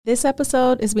This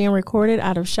episode is being recorded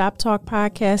out of Shop Talk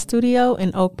Podcast Studio in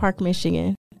Oak Park,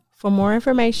 Michigan. For more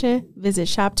information, visit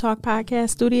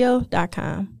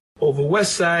shoptalkpodcaststudio.com. Over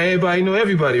West Side, everybody know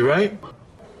everybody, right?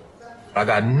 I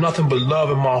got nothing but love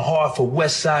in my heart for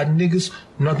West Side niggas,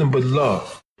 nothing but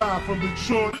love. Live from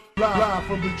Detroit, live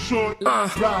from Detroit,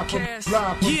 live from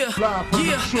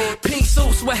Pink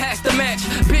suits with hats to match,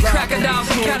 big crocodiles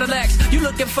and Cadillacs. You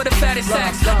looking for the fattest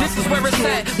sacks? This is where it's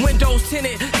at. Windows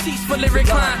tinted, seats fully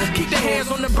reclined. Keep the hands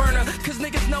on the burner, cause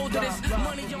niggas know that it's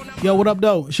money on the... Yo, what up,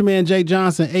 though? It's your man Jay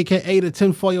Johnson, aka the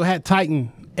tinfoil hat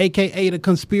titan, aka the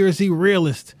conspiracy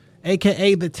realist,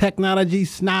 aka the technology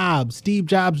snob, Steve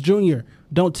Jobs Jr.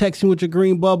 Don't text me with your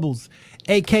green bubbles.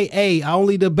 AKA, I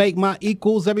only debate my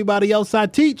equals, everybody else I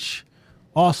teach.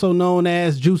 Also known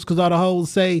as Juice, cause all the hoes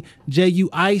say J.U.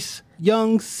 Ice,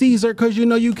 Young Caesar, cause you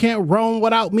know you can't roam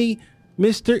without me.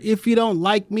 Mister, if you don't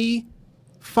like me,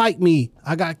 fight me.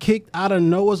 I got kicked out of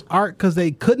Noah's Ark cause they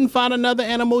couldn't find another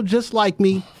animal just like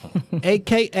me.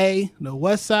 AKA, the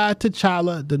West Side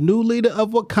T'Challa, the new leader of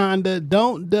Wakanda.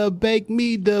 Don't debate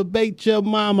me, debate your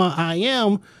mama. I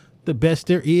am the best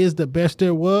there is, the best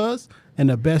there was, and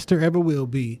the best there ever will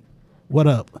be. What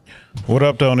up? What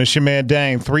up, though? It's your man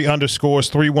Dame,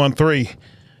 3_313.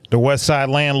 The West Side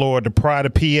landlord, the pride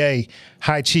of PA,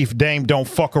 High Chief Dame Don't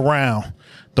Fuck Around.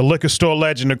 The liquor store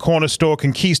legend, the corner store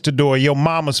conquistador, your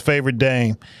mama's favorite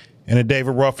Dame. And the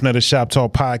David Ruffin of the Shop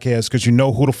Talk Podcast, because you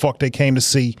know who the fuck they came to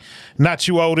see. Not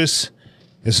you, Otis.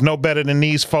 It's no better than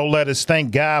these 4 letters.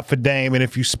 Thank God for Dame. And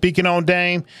if you speaking on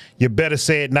Dame, you better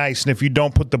say it nice. And if you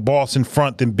don't put the boss in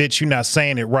front, then bitch, you're not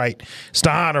saying it right. It's the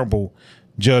Honorable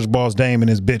Judge Boss Dame and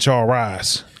his bitch all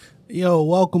rise. Yo,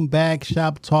 welcome back.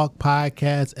 Shop Talk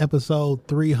Podcast, episode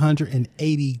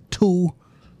 382.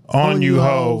 On you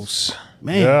hoes.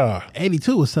 Man, yeah.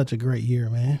 82 was such a great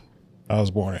year, man. I was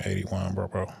born in 81,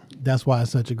 bro. That's why it's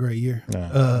such a great year.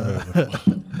 Yeah.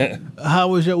 How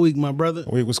was your week, my brother?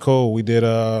 Week was cool. We did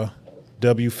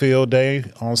W Field Day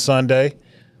on Sunday.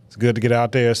 It's good to get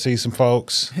out there, see some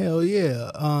folks. Hell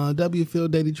yeah. W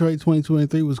Field Day Detroit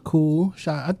 2023 was cool.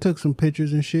 I took some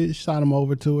pictures and shit, shot them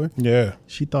over to her. Yeah.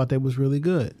 She thought they was really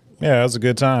good. Yeah, it was a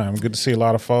good time. Good to see a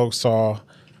lot of folks. Saw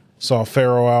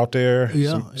Pharaoh out there.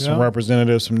 Yeah, some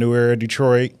representatives from New Era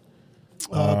Detroit.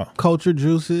 Culture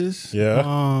Juices.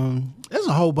 Yeah. There's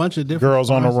a whole bunch of different Girls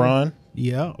sponsors. on the Run.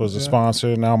 Yeah. Was a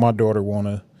sponsor. Now my daughter want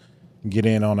to get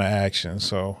in on the action,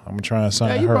 so I'm trying to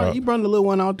sign her up. You brought the little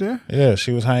one out there? Yeah,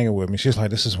 she was hanging with me. She's like,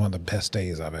 this is one of the best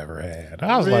days I've ever had.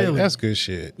 I was like, that's good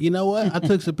shit. You know what? I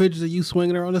took some pictures of you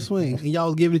swinging her on the swing, and y'all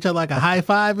was giving each other like a high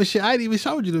five and shit. I ain't even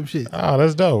showed you them shit. Oh,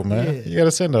 that's dope, man. Yeah. You got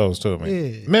to send those to me.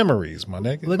 Yeah. Memories, my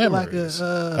nigga. Looking Memories.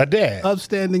 like a dad.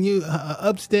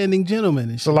 upstanding gentleman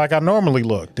and shit. So like I normally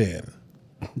look then.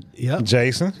 Yep.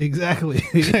 Jason. Exactly.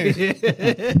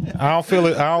 I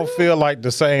don't feel like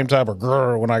the same type of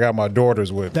girl when I got my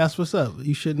daughters with me. That's what's up.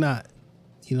 You should not.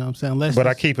 You know what I'm saying? But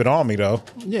I keep it on me though.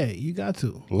 Yeah, you got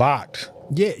to. Locked.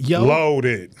 Yeah, yo.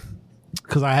 Loaded.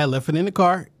 Because I had left it in the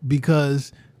car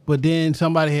but then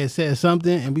somebody had said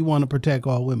something and we want to protect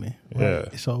all women. Right? Yeah.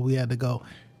 So we had to go.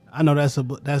 I know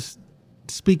that's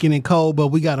speaking in code, but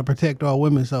we got to protect all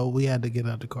women, so we had to get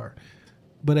out the car.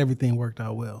 But everything worked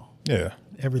out well. Yeah.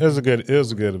 Everything. It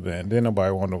was a good event. Didn't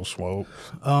nobody want no smoke.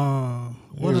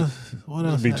 What else?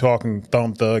 Be talking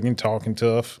thumb thug and talking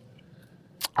tough.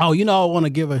 Oh, I want to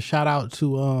give a shout out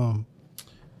to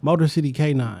Motor City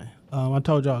K9. I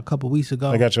told y'all a couple weeks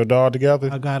ago. They got your dog together?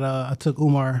 I took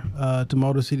Umar to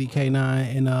Motor City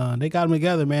K9 and they got him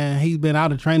together, man. He's been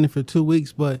out of training for 2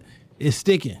 weeks, but it's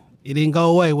sticking. It didn't go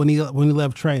away when he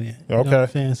left training. You know what I'm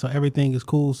saying? So everything is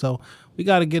cool. So we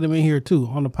got to get him in here too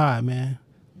on the pod, man.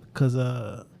 Cause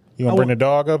you gonna bring the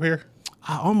dog up here?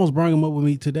 I almost brought him up with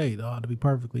me today, dog, to be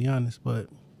perfectly honest, but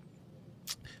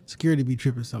security be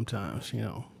tripping sometimes,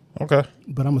 Okay.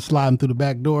 But I'm gonna slide him through the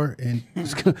back door and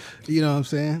you know what I'm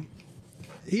saying?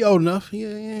 He old enough. He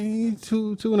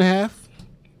 2.5.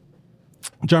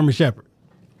 German Shepherd.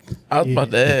 I was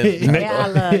about to ask. Yeah, I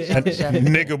love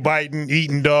Nigga biting,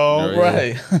 eating dog.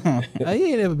 Right.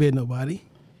 He ain't ever been nobody.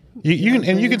 You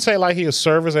can say like he a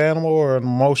service animal or an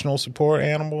emotional support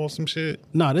animal or some shit.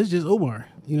 No, this is just Umar.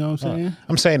 You know what I'm saying?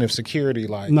 I'm saying if security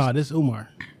like. No, this is Umar.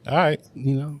 All right.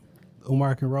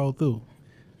 Umar can roll through.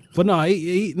 But no,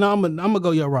 I'm gonna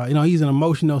go your route. He's an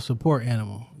emotional support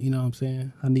animal. You know what I'm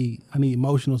saying? I need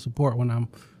emotional support when I'm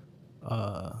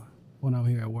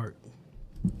here at work.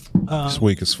 This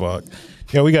week is fuck.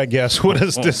 Yeah, we got guests with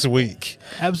us this week.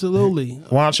 Absolutely.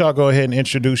 Why don't y'all go ahead and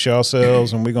introduce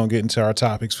yourselves, and we're gonna get into our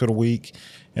topics for the week,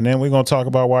 and then we're gonna talk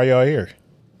about why y'all here.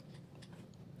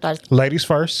 Ladies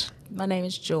first. My name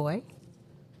is Joy.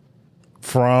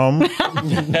 From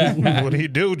what do you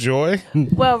do, Joy?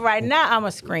 Well, right now I'm a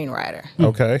screenwriter.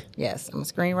 Okay. Yes, I'm a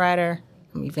screenwriter.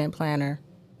 I'm an event planner,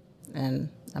 and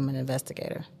I'm an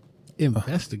investigator.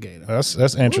 Investigator.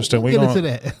 That's interesting. We'll get into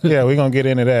that. Yeah, we're gonna get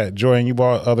into that. Joy, and you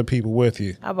brought other people with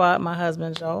you. I brought my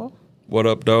husband Joel. What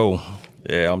up, though?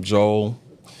 Yeah, I'm Joel,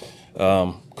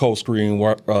 co-screen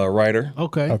writer.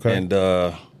 Okay. And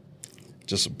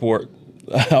just support.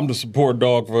 I'm the support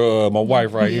dog for my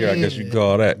wife right here. I guess you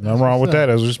call that. Nothing wrong with that,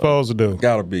 as we're supposed to do.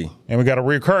 Gotta be. And we got a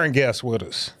recurring guest with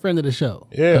us. Friend of the show.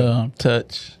 Yeah.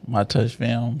 My Touch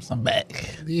Films. I'm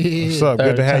back. Yeah. What's up?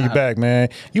 Good to have you back, man.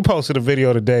 You posted a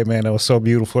video today, man, that was so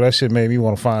beautiful. That shit made me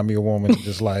want to find me a woman and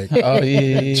just like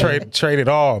trade it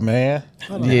all, man.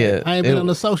 Yeah. I ain't been on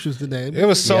the socials today. It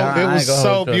was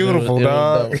so beautiful,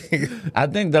 dog. I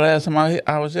think the last time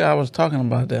I was there, I was talking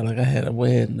about that. Like I had a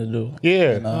wedding to do.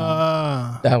 Yeah. And,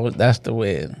 that's the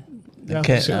wedding.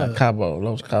 Cabo,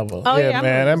 Los Cabos. Oh, yeah,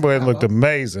 man, that boy looked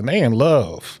amazing. They in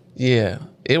love. Yeah,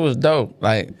 it was dope.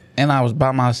 Like, and I was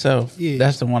by myself. Yeah.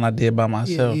 That's the one I did by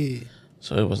myself. Yeah.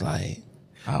 So it was like,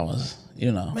 I was,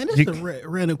 Man, this is a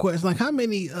random question. Like, how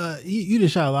many, you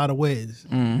just shot a lot of weddings.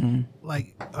 Mm-hmm.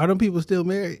 Like, are them people still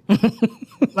married?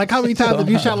 Like, how many times have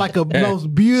you shot like a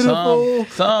most beautiful?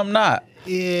 Some not.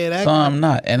 Yeah. Some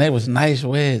not. And they was nice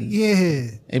weddings.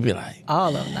 Yeah. It'd be like.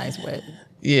 All of them nice weddings.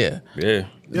 Yeah. Yeah.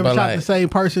 You ever shot the same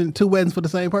person, 2 weddings for the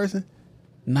same person?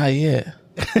 Not yet.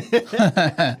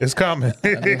 It's coming.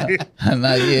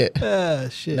 Not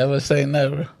yet. Shit. Never say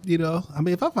never. I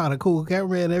mean, if I find a cool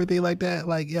camera and everything like that,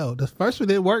 like, the first one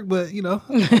didn't work, but,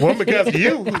 Well, because of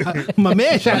you. My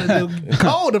man shot it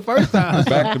cold the first time.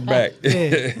 Back to back.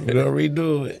 Yeah. We're going to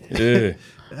redo it. Yeah.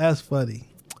 That's funny.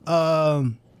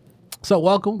 So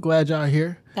welcome. Glad y'all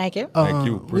here. Thank you. Thank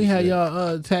you. We had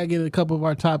y'all tag in a couple of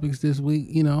our topics this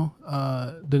week.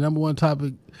 The number one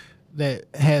topic that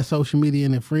had social media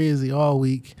in a frenzy all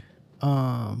week,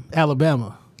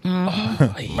 Alabama.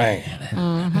 Oh, man.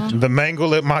 Mm-hmm. The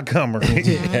mangle at Montgomery.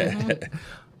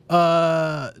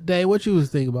 Dave, what you was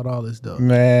thinking about all this, though?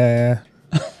 Man,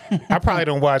 I probably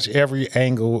don't watch every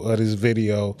angle of this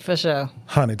video For sure.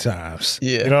 100 times.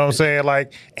 Yeah. You know what I'm saying?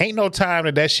 Like, ain't no time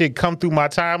that shit come through my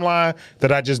timeline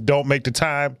that I just don't make the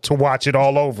time to watch it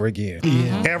all over again.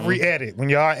 Yeah. Every edit. When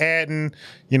y'all adding,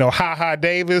 Ha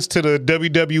Davis to the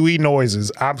WWE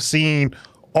noises, I've seen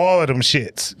all of them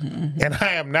shits. Mm-hmm. And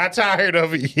I am not tired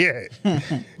of it yet.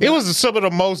 It was some of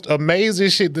the most amazing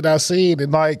shit that I've seen.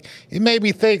 And like, it made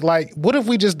me think, like, what if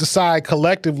we just decide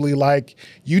collectively, like,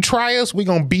 you try us, we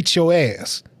gonna beat your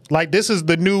ass. Like, this is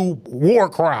the new war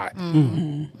cry. Mm-hmm.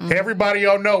 Mm-hmm. Everybody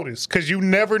on notice, because you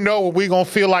never know what we gonna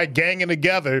feel like ganging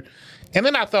together. And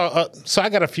then I thought, so I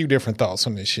got a few different thoughts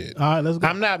on this shit. All right, let's go.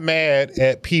 I'm not mad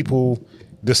at people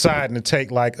deciding to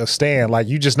take like a stand. Like,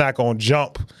 you just not gonna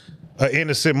jump an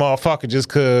innocent motherfucker just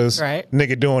because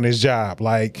nigga doing his job.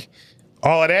 Like,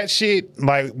 all of that shit,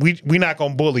 like, we not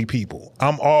gonna bully people.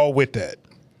 I'm all with that.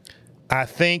 I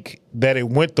think that it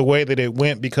went the way that it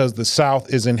went because the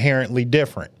South is inherently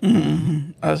different.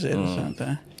 Mm-hmm. I said the same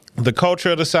thing. The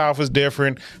culture of the South is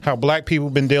different. How black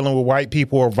people been dealing with white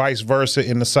people or vice versa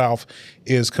in the South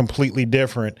is completely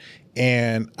different.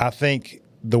 And I think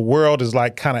the world is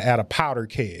like kind of at a powder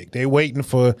keg. They waiting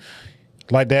for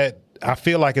like that. I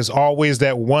feel like it's always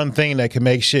that one thing that can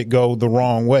make shit go the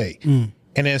wrong way.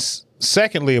 And it's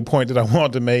secondly, a point that I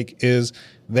wanted to make is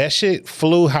that shit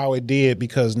flew how it did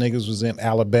because niggas was in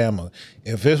Alabama.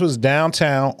 If this was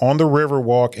downtown on the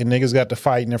Riverwalk and niggas got to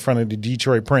fighting in front of the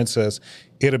Detroit Princess,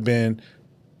 it'd have been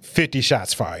 50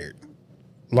 shots fired.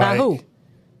 By who?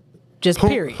 Just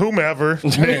period. Whomever.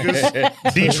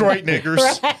 Niggas. Detroit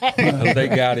niggers. They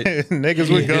got it.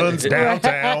 Niggas with guns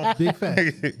downtown. Big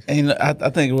fact. And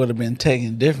I think it would have been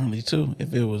taken differently too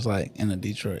if it was like in a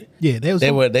Detroit. Yeah,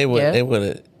 they would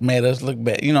have made us look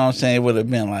bad. You know what I'm saying? It would have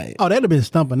been like, oh, that'd have been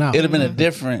stumping out. It'd have been a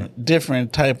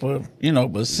different type of,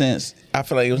 but since I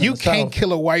feel like it was you can't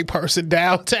kill a white person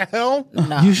downtown.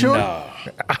 No. You sure? No.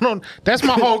 I don't. That's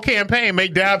my whole campaign.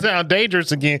 Make downtown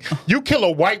dangerous again. You kill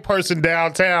a white person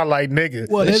downtown, like nigga.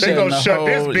 Well, they gonna shut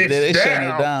this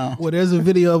bitch down. Well, there's a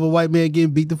video of a white man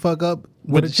getting beat the fuck up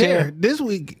with a chair this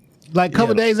week, like a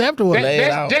couple days afterwards.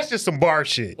 That's just some bar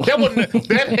shit.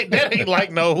 That ain't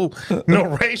like no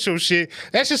racial shit.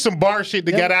 That's just some bar shit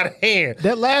that got out of hand.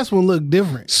 That last one looked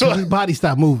different. So his body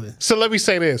stopped moving. So let me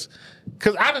say this.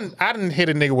 Cause I didn't hit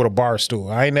a nigga with a bar stool.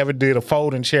 I ain't never did a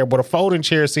folding chair, but a folding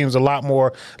chair seems a lot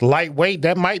more lightweight.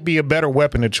 That might be a better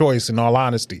weapon of choice, in all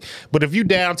honesty. But if you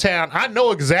downtown, I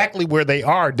know exactly where they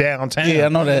are downtown. Yeah, I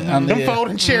know that. Them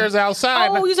folding chairs outside.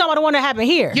 Oh, you talking about the one that happened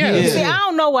here? Yeah. See, I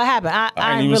don't know what happened.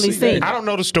 I ain't really seen. I don't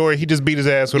know the story. He just beat his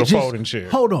ass with a folding chair.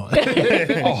 Hold on.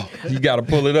 You got to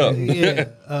pull it up.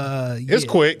 It's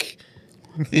quick.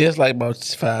 Yeah, it's like about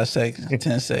 5 seconds,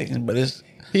 10 seconds, but it's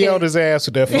He held his ass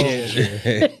with that folding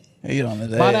chair. he on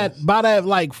his ass. By that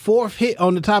like fourth hit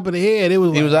on the top of the head, he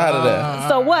was out of there.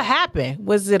 So what happened?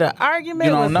 Was it an argument?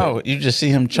 You don't know. You just see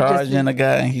him charging a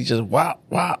guy, and he just wop.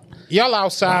 Y'all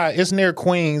outside, it's near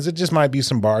Queens. It just might be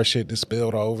some bar shit that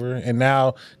spilled over. And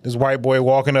now this white boy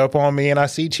walking up on me and I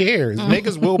see chairs.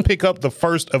 Niggas will pick up the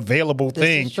first available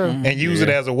thing and use it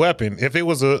as a weapon. If it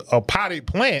was a potted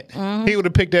plant, he would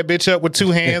have picked that bitch up with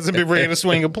 2 hands and been ready to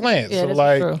swing a plant. Yeah, so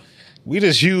like, we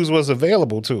just use what's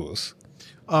available to us.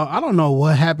 I don't know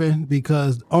what happened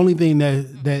because the only thing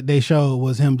that they showed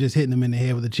was him just hitting him in the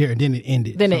head with a chair, and then it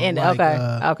ended.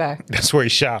 Like, okay. That's where he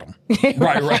shot him.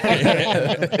 Right.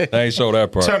 They ain't show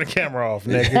that part. Turn the camera off,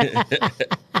 nigga.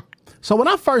 So when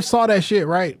I first saw that shit,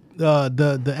 right,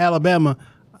 the Alabama,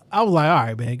 I was like, all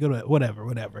right, man, good, whatever.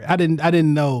 I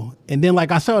didn't know, and then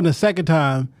like I saw it the second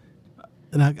time.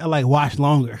 And I like watched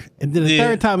longer, and then the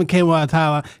third time it came on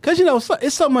timeline because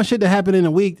it's so much shit that happened in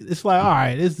a week. It's like, all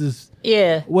right, this is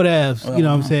whatevs, you know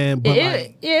what I'm saying? But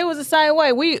it was the same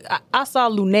way. I saw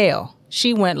Lunel.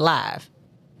 She went live,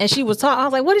 and she was talking. I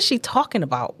was like, what is she talking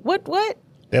about? What?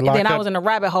 And then I was in a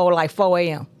rabbit hole like 4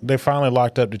 a.m. They finally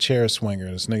locked up the chair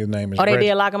swinger. This nigga's name is they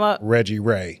did lock him up? Reggie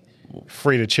Ray.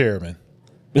 Free the chairman.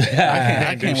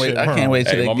 I can't wait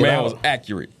till they my get man out. was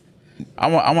accurate. I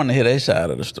want to hear their side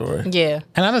of the story. Yeah.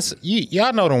 And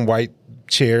y'all know them white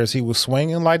chairs he was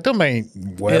swinging, like them ain't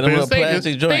weapons.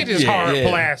 They just hard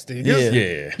plastic.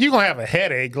 Yeah. You gonna have a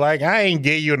headache. Like, I ain't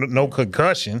give you no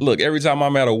concussion. Look, every time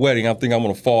I'm at a wedding, I think I'm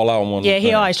gonna fall out on one of Yeah, the he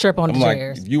things. always trip on the I'm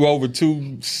chairs. like, you over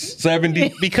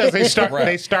 270? Because they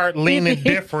start leaning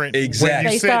different.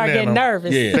 Exactly. They start getting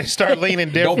nervous. Yeah. They start leaning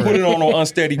different. Don't put it on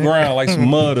unsteady ground like some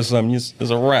mud or something. It's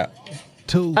a wrap.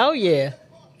 2, Oh yeah.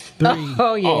 3.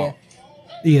 Oh yeah.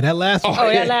 Yeah, that last one. Oh,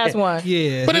 that last one.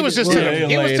 Yeah, But it was just to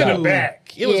the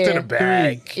back. It was to the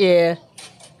back. Yeah.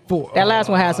 4. That last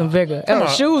one had some vigor. Come Oh,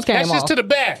 on. shoes came That's off. just to the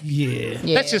back. Yeah.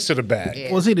 That's just to the back.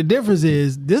 Yeah. Well, see, the difference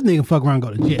is this nigga fuck around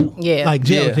and go to jail. Yeah. Like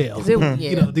jail. Yeah.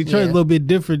 You know, Detroit's a little bit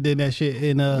different than that shit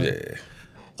in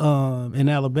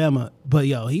Alabama. But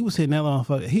yo, he was hitting that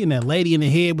motherfucker, hitting that lady in the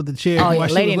head with the chair. Oh, yeah, while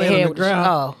she lady was in the laying head on with the ground.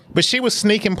 Oh. But she was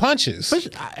sneaking punches. But she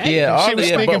was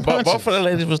sneaking punches. Both of the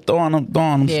ladies was throwing them,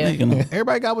 Yeah. sneaking them.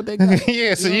 everybody got what they got.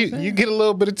 Yeah, so you get a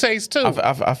little bit of taste too.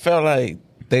 I felt like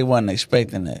they wasn't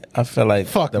expecting that. I felt like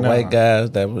the white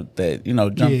guys that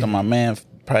jumped on my man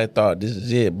probably thought this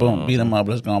is it. Boom, beat him up.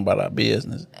 Let's go on about our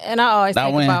business. And I always Now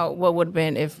think when- about what would have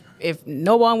been if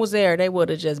no one was there. They would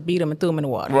have just beat him and threw him in the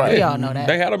water. Right. We all know that.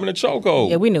 They had him in a chokehold.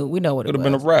 Yeah, we know what it Could have was.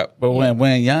 been a wrap. But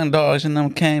when Young Dogs and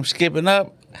them came skipping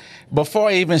up, before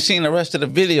I even seen the rest of the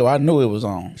video, I knew it was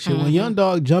on. Shit, when Young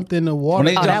Dog jumped in the water, When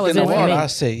they that jumped was in the it for water, me. I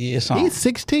said, yeah, it's on. he's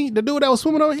 16. The dude that was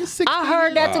swimming over, he's 16. I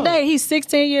heard that today. He's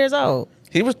 16 years old.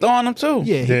 He was throwing them too.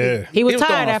 Yeah, He was He tired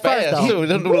throwing at first fast, though. too.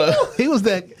 Them little- he was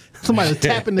that somebody was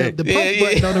tapping the pump Yeah,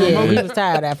 button on the Yeah, remote. he was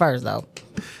tired at first though.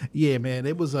 Yeah, man,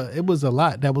 it was a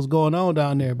lot that was going on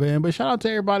down there, man. But shout out to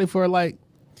everybody for like,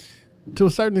 to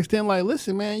a certain extent, like,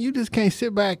 listen, man, you just can't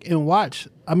sit back and watch.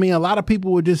 I mean, a lot of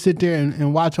people would just sit there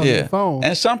and watch on their phone.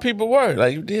 And some people were.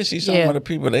 Like, you did see some Yeah. of the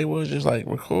people, they was just like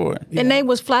recording. And they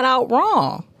was flat out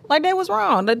wrong. Like they was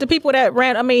wrong. The people that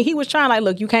ran, I mean, he was trying like,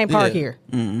 look, you can't park here.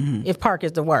 Mm-hmm. If park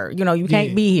is the word, you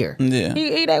can't be here. Yeah.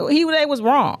 He was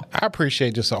wrong. I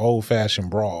appreciate just an old fashioned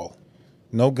brawl.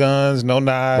 No guns, no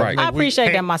knives. Right. I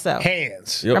appreciate that myself.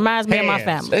 Hands. Reminds me of my Hands.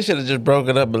 family. They should have just broke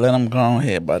it up and let them go on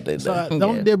ahead about their So day. the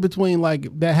only difference between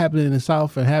like that happening in the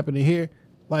South and happening here,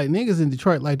 like niggas in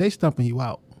Detroit, like they stumping you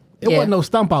out. It Yeah. wasn't no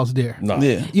stump outs there. No. Yeah. You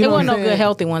There know wasn't what no I'm good saying?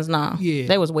 healthy ones, nah. Yeah.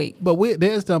 They was weak. But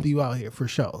they'll stump you out here for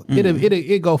sure.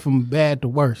 It go from bad to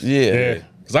worse. Yeah.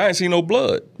 Because I ain't seen no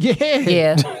blood. Yeah.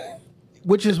 Yeah.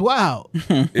 Which is wild.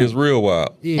 It's real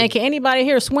wild. Yeah. And can anybody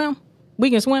here swim? We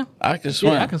can swim. I can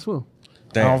swim. Yeah, I can swim.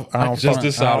 Damn. I don't just fuck,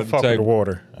 this I side don't of the fuck with the table.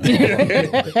 water.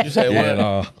 You say Yeah, what?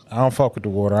 nah. I don't fuck with the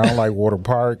water. I don't like water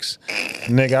parks.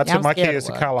 Nigga, I took I'm my scared kids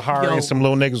of to water. Kalahari and some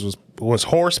little niggas was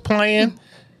horse playing.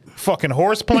 Fucking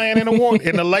horse playing in the water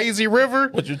in the lazy river.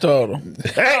 What you told them?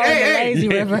 Hey, Lazy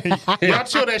river. y'all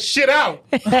chill that shit out.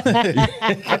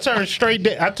 I turned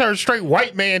straight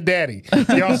white man daddy.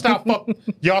 Y'all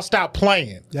stop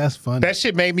playing. That's funny. That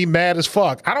shit made me mad as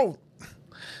fuck.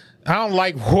 I don't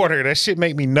like water. That shit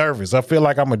make me nervous. I feel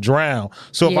like I'm going to drown.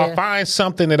 So if I find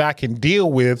something that I can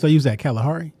deal with. So you was at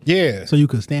Kalahari? Yeah. So you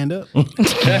could stand up?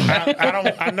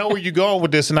 I know where you're going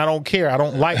with this, and I don't care. I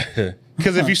don't like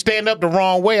because if you stand up the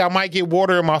wrong way, I might get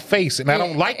water in my face, and I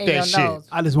don't like that shit.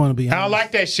 I just want to be honest. I don't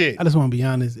like that shit. I just want to be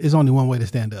honest. It's only one way to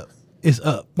stand up. It's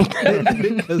up.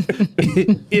 Because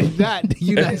if not,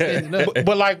 you're not standing up.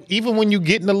 But like, even when you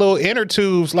get in the little inner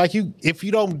tubes, like if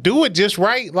you don't do it just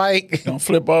right, like don't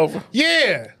flip over.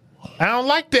 Yeah. I don't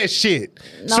like that shit.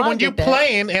 No, so when you're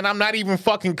playing and I'm not even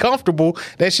fucking comfortable,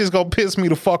 that shit's gonna piss me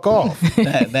the fuck off.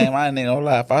 Damn, I ain't gonna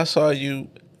lie. If I saw you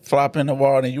flop in the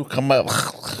water and you come up,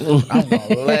 I'm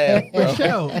gonna laugh, bro.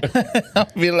 Sure. I'll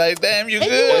be like, damn, you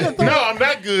good? No, I'm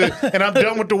not good, and I'm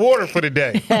done with the water for the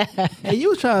day. And you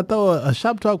was trying to throw a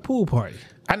Shop Talk pool party.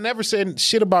 I never said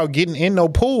shit about getting in no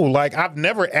pool. Like, I've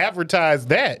never advertised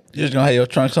that. You just gonna have your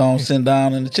trunks on, sitting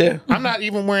down in the chair? I'm not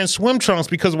even wearing swim trunks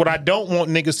because what I don't want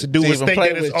niggas to do is think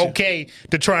that it's okay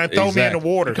to try and throw me in the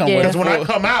water. Because when I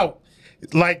come out,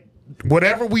 like,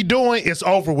 whatever we doing, it's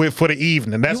over with for the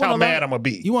evening. That's how mad I'm gonna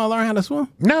be. You want to learn how to swim?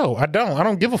 No, I don't. I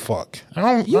don't give a fuck. I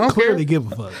don't clearly give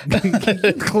a fuck.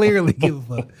 You clearly give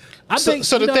a fuck.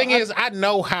 So the thing is, I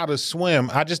know how to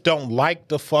swim. I just don't like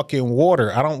the fucking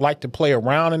water. I don't like to play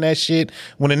around in that shit.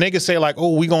 When a nigga say like,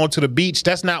 "Oh, we going to the beach,"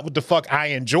 that's not what the fuck I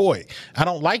enjoy. I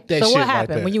don't like that shit. So what like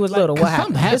happened that. when you was little? What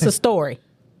happened? It's a story.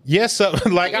 Yes,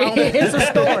 like I don't. It's a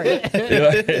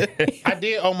story. I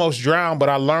did almost drown, but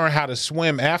I learned how to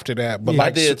swim after that. But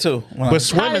I did too. But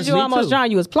swimming. How did you almost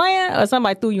drown? You was playing, or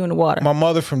somebody threw you in the water? My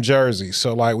mother from Jersey,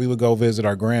 so like we would go visit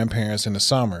our grandparents in the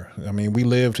summer. I mean, we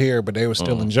lived here, but they were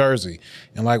still in Jersey.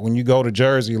 And like when you go to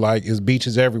Jersey, like it's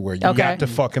beaches everywhere. You got to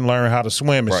fucking learn how to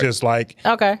swim. It's just like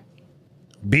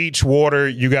beach water.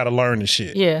 You got to learn the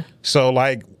shit. Yeah. So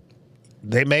like.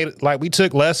 They made it like we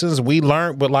took lessons, we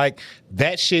learned, but like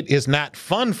that shit is not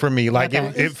fun for me. Like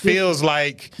it feels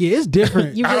like it's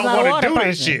different. You I don't want to do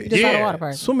this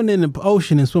shit. Swimming in the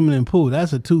ocean and swimming in the pool,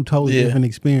 that's a two totally different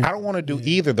experience. I don't want to do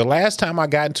either. The last time I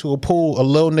got into a pool, a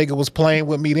little nigga was playing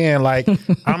with me. Then like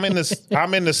I'm in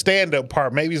the stand up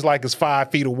part. Maybe it's 5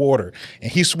 feet of water,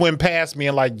 and he swim past me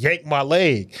and like yanked my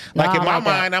leg. Like in my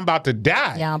mind, I'm about to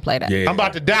die. Yeah, I don't play that. I'm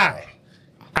about to die.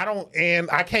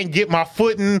 I can't get my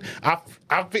footing.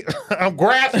 I'm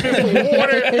grasping for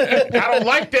water. I don't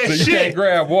like that shit. You can't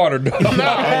grab water, though. No.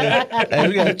 Hey,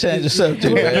 we gotta change the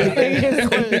subject, man.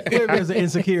 Clearly there's an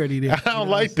insecurity there. I don't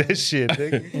like that shit,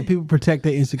 nigga. And people protect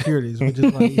their insecurities, which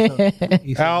is like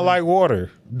I don't like water.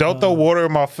 Don't throw water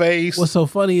in my face. What's so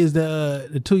funny is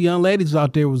the two young ladies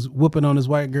out there was whooping on this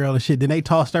white girl and shit. Then they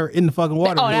tossed her in the fucking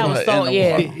water. Oh, that was so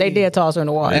they did toss her in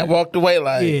the water and walked away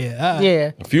like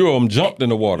yeah. A few of them jumped in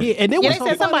the water. Yeah, and then they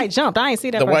said somebody jumped. I ain't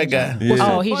see that. The white guy.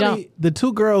 Oh, he jumped. The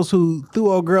two girls who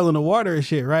threw old girl in the water and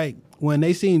shit, right? When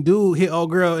they seen dude hit old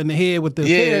girl in the head with the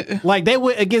chair, like they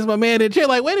went against my man in the chair.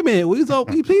 Like, wait a minute, we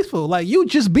peaceful. Like you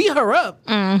just beat her up,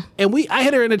 and I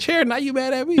hit her in the chair. Now you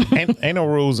mad at me? Ain't no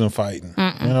rules in fighting.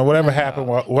 You know, whatever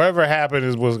happened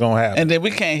is what's gonna happen. And then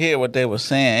we can't hear what they were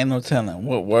saying. Ain't no telling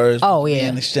what words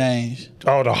being exchanged.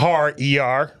 Oh, the hard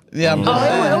ER. Yeah, I'm just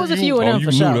saying. It was a few of them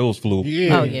for sure. You knew those flew.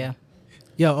 Yeah. Oh yeah.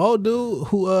 Yo, old dude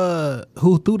who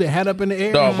threw the hat up in the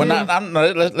air. No, but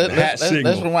let's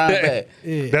rewind back.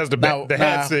 Yeah. That's the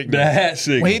hat signal. The hat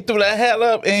signal. When he threw that hat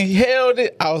up and he held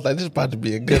it, I was like, "This is about to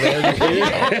be a good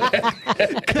ass."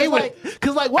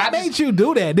 Cause what made you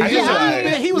do that? Did you?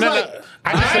 He was like.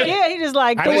 He just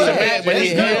like threw it. But he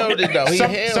held it though.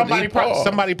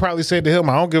 Somebody probably said to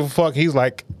him, "I don't give a fuck." He's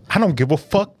like, "I don't give a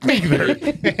fuck neither."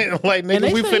 Like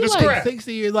nigga, we finna scrap.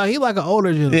 60 years, like he like an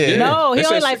older gentleman. Yeah. No, he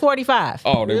only like 45.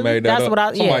 Oh, they made that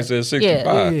up. Somebody said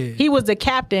 65. Yeah. He was the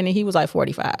captain and he was like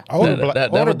 45. That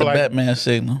was the Batman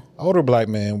signal. Older black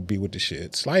man would be with the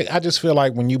shits. Like I just feel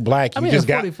like when you black, you just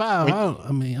got 45.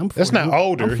 I'm 40, that's not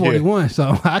older. I'm 41,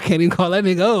 so I can't even call that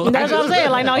nigga old. That's what I'm saying.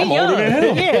 Like no, he young.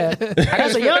 Yeah,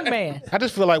 that's a young man. I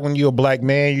just feel like when you're a black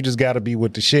man, you just got to be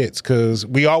with the shits because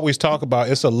we always talk about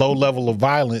it's a low level of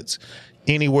violence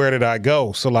anywhere that I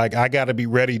go. So like I got to be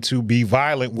ready to be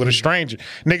violent with a stranger.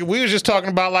 Nigga, we was just talking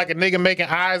about like a nigga making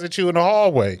eyes at you in the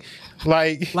hallway.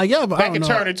 Like yeah, but that can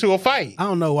turn into a fight. I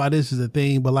don't know why this is a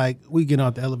thing, but like we get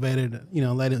off the elevator,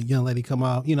 let a young lady come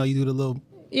out. You do the little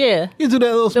you do that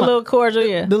little little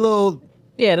cordial, the little.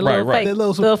 Yeah, the little fake,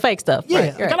 little fake stuff.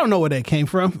 Yeah, right. I don't know where that came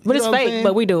from. But it's fake,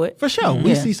 but we do it. For sure.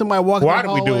 We see somebody walking Why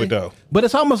do we do it, though? But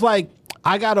it's almost like,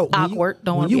 I got to... Awkward.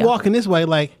 When you walking this way,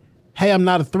 like, hey, I'm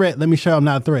not a threat. Let me show I'm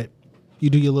not a threat. You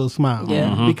do your little smile. Yeah.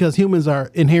 Mm-hmm. Because humans are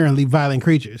inherently violent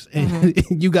creatures. And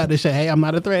you got to say, hey, I'm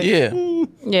not a threat. Yeah.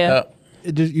 Yeah.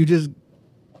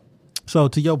 So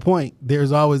to your point,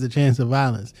 there's always a chance of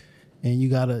violence. and you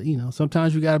gotta, you know,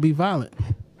 sometimes you gotta be violent.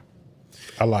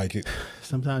 I like it.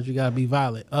 Sometimes you gotta be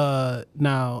violent.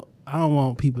 Now I don't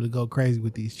want people to go crazy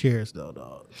with these chairs though,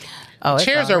 dog. Oh,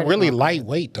 chairs are really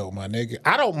lightweight though, my nigga.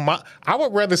 I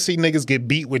would rather see niggas get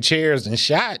beat with chairs than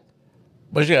shot.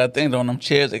 But you gotta think on them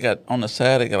chairs, they got on the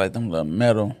side, they got like them little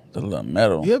metal.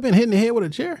 You ever been hitting the head with a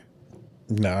chair?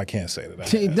 No, I can't say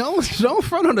that. Don't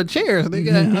front on the chairs,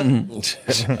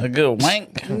 nigga. A good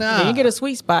wank. Nah, you get a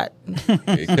sweet spot on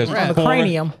the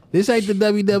cranium. This ain't the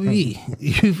WWE.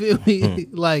 You feel me?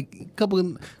 Like a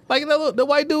couple, like the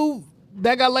white dude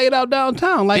that got laid out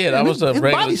downtown. Like that was his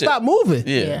body stopped moving.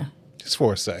 Yeah. Just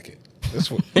for a second.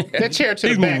 That chair to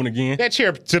the back. Moving again. That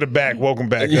chair to the back woke him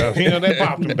back up. You know, that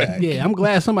popped him back. Yeah, I'm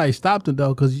glad somebody stopped him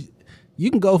though, because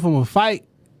you can go from a fight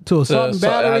to assault and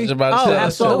battery.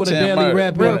 Assault with a deadly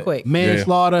weapon, real quick,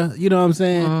 manslaughter. You know what I'm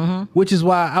saying? Which is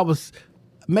why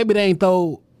maybe they ain't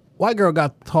throw. White girl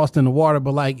got tossed in the water,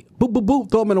 but like boop boop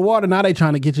boop, throw them in the water. Now they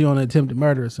trying to get you on an attempted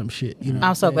murder or some shit. You know?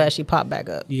 I'm so glad she popped back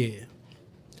up. Yeah.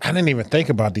 I didn't even think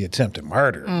about the attempted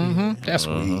murder. That's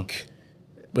weak.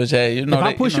 But hey, you know, if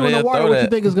I push you in the water, what you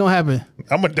think is gonna happen?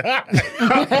 I'm gonna die.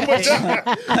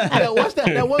 What's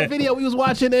that one video we was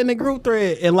watching in the group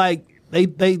thread, and like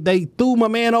they threw my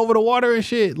man over the water and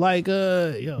shit. Like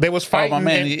they was fighting. Oh, my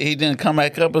man, he didn't come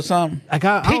back up or something.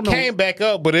 Like he came back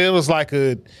up, but it was like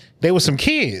they was some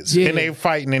kids and they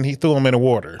fighting, and he threw them in the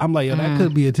water. I'm like, yo, that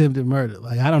could be attempted murder.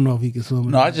 Like I don't know if he can swim.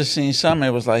 No, I just seen something.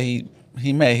 It was like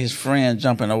he made his friend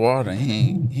jump in the water, and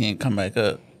he ain't come back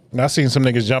up. And I seen some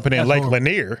niggas jumping in Lake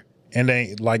Lanier, and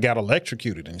they like got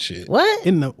electrocuted and shit. What?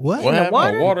 In the what? What in the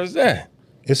water? What water is that?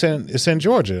 It's in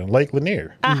Georgia, Lake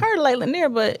Lanier. I heard Lake Lanier,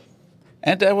 but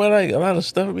Ain't that where like a lot of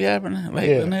stuff be happening? Like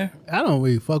in there? I don't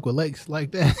really fuck with lakes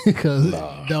like that because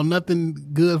don't nothing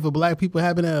good for black people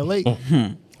happen at a lake.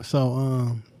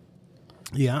 So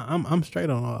yeah, I'm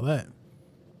straight on all that.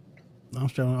 I'm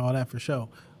straight on all that for sure.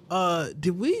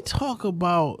 Did we talk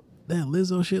about that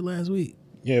Lizzo shit last week?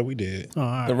 Yeah, we did. Oh, all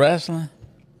right. The wrestling?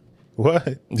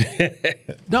 What?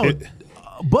 No,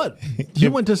 but you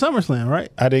went to SummerSlam,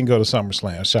 right? I didn't go to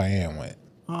SummerSlam. Cheyenne went.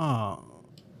 Oh.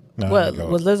 No, what,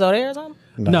 was Lizzo there or something?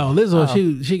 No,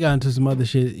 Lizzo, she got into some other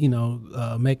shit, you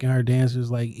know, making her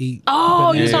dancers like eat.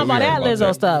 Oh, you talking about that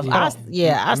Lizzo stuff? I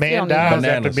man dies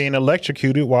after being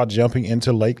electrocuted while jumping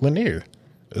into Lake Lanier.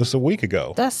 It was a week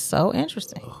ago. That's so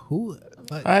interesting. Who?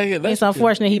 Like, it's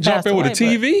unfortunate he passed away. Jumping with a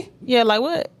TV? Yeah, like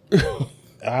what?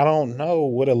 I don't know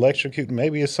what electrocute.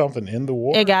 Maybe it's something in the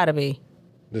water. It gotta be.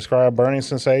 Described burning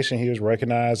sensation. He was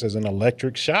recognized as an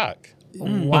electric shock.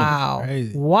 Wow.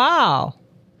 Crazy. Wow.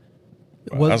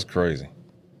 That's crazy.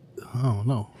 I don't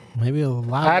know. Maybe a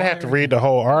lot. I'd have to read the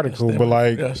whole article, but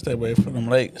like, gotta stay away from them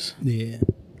lakes. Yeah.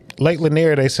 Lake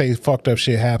Lanier, they say fucked up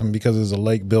shit happened because there's a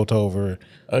lake built over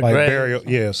like grave. burial.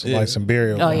 Yes, like some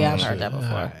burial. Oh yeah, I've heard that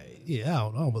before. Yeah,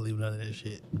 I don't believe none of that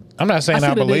shit. I'm not saying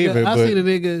I believe it, I but see the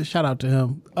nigga, shout out to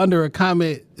him, under a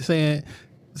comment saying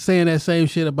that same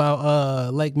shit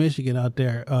about Lake Michigan out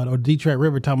there, or Detroit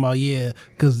River, talking about,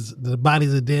 because the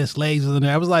bodies of dead slaves was in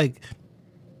there. I was like,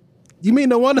 you mean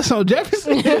the one that's on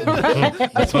Jefferson?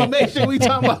 That's what make sure we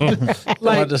talking about.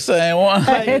 Like the same one.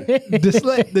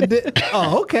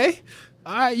 Oh, okay.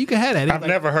 All right, you can have that. I've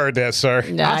never heard that, sir.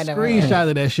 No, I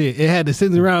screenshotted that shit. It had the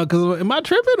sentence around because am I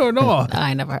tripping or no?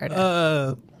 I never heard it.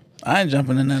 I ain't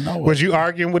jumping in there no way. Was you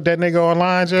arguing with that nigga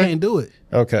online, Jay? Can't do it.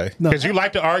 Okay. No. Because you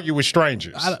like to argue with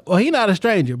strangers. Well, he not a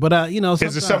stranger, but you know.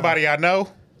 Is it somebody I know?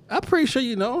 I'm pretty sure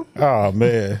you know. Oh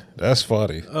man, that's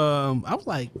funny. I was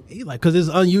like, because it's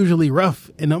unusually rough,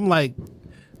 and I'm like,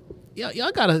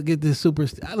 y'all gotta get this super.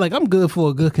 Like, I'm good for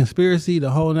a good conspiracy,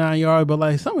 the whole 9 yards, but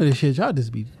like some of this shit, y'all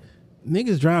just be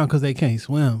niggas drown because they can't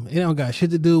swim. It don't got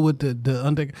shit to do with the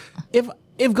under.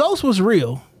 If Ghost was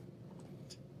real,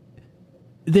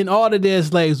 then all the dead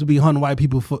slaves would be hunting white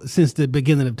people since the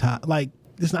beginning of time. Like,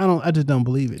 I just don't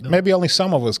believe it. Though. Maybe only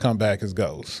some of us come back as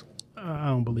ghosts. I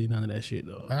don't believe none of that shit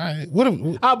though. All right.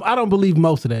 I don't believe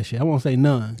most of that shit. I won't say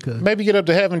none. Maybe get up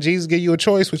to heaven, Jesus give you a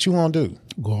choice. What you want to do?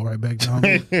 Going right back down.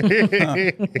 Back.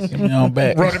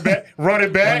 Run it back. Run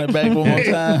it back one more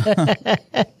time.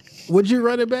 Would you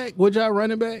run it back? Would y'all run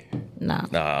it back? Nah.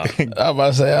 I'm about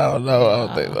to say, I don't know. I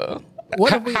don't think so.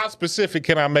 How specific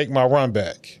can I make my run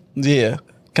back? Yeah.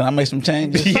 Can I make some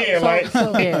changes? If I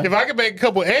can make a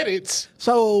couple edits.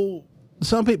 So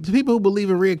some people who believe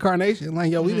in reincarnation,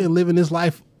 like, yo, we've been living this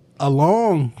life a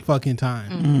long fucking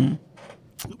time. Mm-hmm.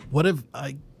 What if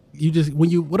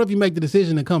what if you make the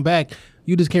decision to come back,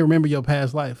 you just can't remember your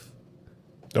past life?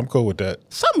 I'm cool with that.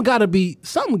 Something gotta be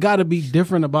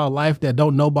different about life that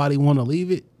don't nobody want to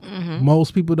leave it. Mm-hmm.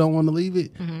 Most people don't want to leave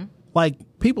it. Mm-hmm. Like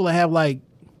people that have like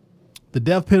the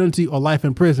death penalty or life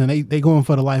in prison. They going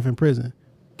for the life in prison.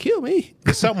 Kill me.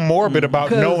 There's something morbid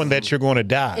about knowing that you're going to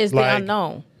die. It's the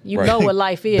unknown. You know what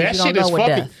life is. That you don't shit know is what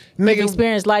fucking, death. nigga, You've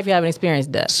experienced life, you haven't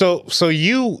experienced death. So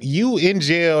you in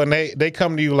jail and they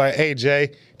come to you like, hey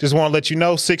Jay, just want to let you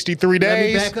know 63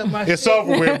 days. back up my it's shit.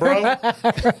 over with, bro.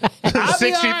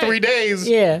 63 days.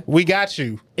 Yeah. We got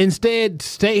you. Instead,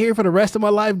 stay here for the rest of my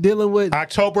life dealing with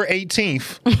October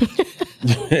 18th.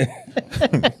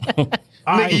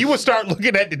 Nigga, you would start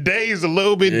looking at the days a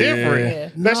little bit different. Yeah.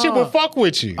 That shit will fuck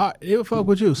with you. It will fuck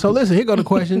with you. So listen, here go the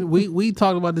question. we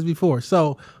talked about this before.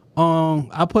 So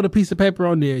I put a piece of paper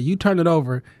on there. You turn it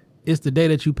over. It's the day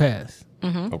that you pass.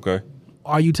 Mm-hmm. Okay.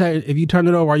 Are you if you turn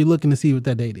it over, are you looking to see what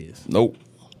that date is? Nope.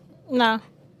 No.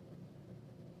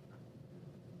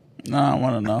 No, I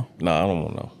want to know. No, I don't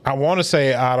want to know. I want to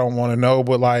say I don't want to know,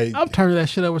 but like I'm turning that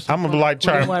shit over. I'm gonna be like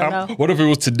trying. What if it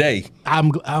was today? Let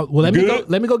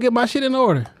me go get my shit in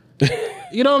order.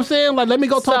 You know what I'm saying? Like, let me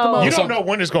go talk to my. You don't know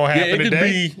when it's gonna happen. Yeah, it could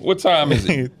today. be. What time is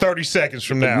it? 30 seconds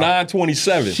from now.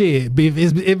 9:27. Shit,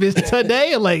 if it's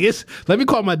today, like it's. Let me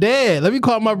call my dad. Let me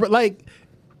call my like.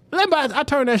 I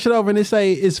turn that shit over and they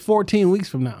say it's 14 weeks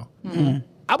from now. Mm-hmm.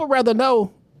 I would rather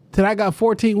know that I got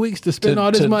 14 weeks to spend all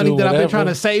this money that I've been trying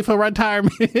to save for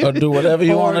retirement. Or do whatever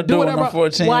you want to do in the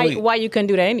 14 weeks. Why you couldn't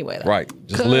do that anyway, though? Right.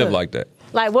 Just live like that.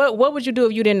 Like, what would you do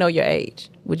if you didn't know your age?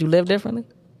 Would you live differently?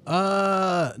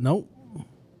 Nope.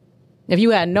 If you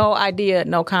had no idea,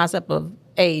 no concept of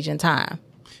age and time.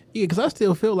 Yeah, because I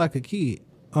still feel like a kid.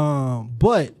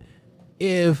 But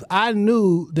if I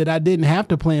knew that I didn't have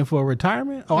to plan for a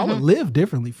retirement, I would live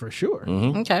differently for sure.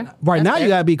 Mm-hmm. Okay. Right now, you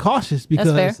got to be cautious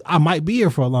because I might be here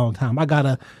for a long time.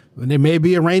 There may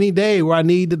be a rainy day where I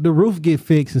need the roof get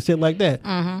fixed and shit like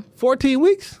that. 14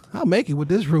 weeks, I'll make it with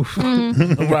this roof.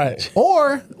 Right.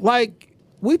 Or, like,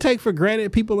 we take for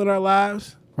granted people in our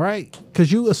lives, right?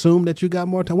 Because you assume that you got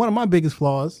more time. One of my biggest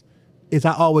flaws is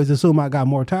I always assume I got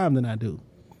more time than I do.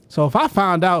 So if I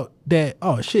found out that,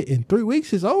 oh, shit, in 3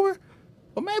 weeks it's over,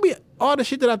 well, maybe all the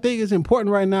shit that I think is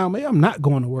important right now, maybe I'm not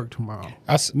going to work tomorrow.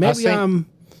 I'm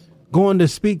going to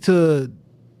speak to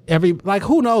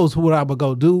who knows what I would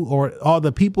go do or all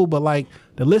the people, but like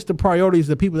the list of priorities,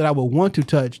 the people that I would want to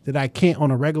touch that I can't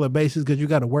on a regular basis because you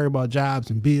got to worry about jobs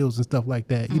and bills and stuff like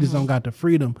that. You just don't got the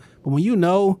freedom. But when you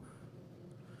know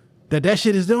that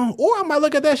shit is done, or I might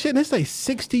look at that shit and it's like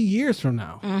 60 years from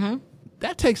now.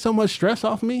 That takes so much stress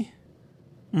off me.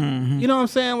 You know what I'm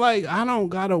saying? Like, I don't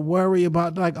got to worry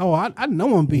about, like, oh, I know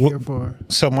I'm going to be here for.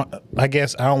 So, I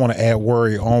guess I don't want to add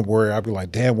worry on worry. I'll be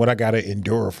like, damn, what I got to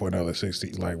endure for another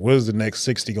 60? Like, what is the next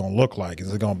 60 going to look like?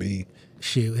 Is it going to be.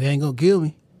 Shit, it ain't going to kill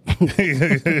me.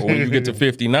 Well, when you get to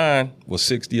 59, was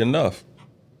 60 enough?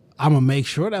 I'm going to make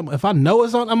sure that if I know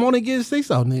I'm only getting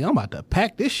 60, nigga, I'm about to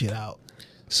pack this shit out.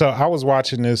 So I was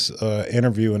watching this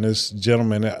interview, and this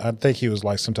gentleman, I think he was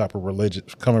like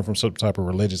coming from some type of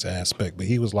religious aspect, but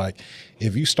he was like,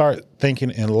 if you start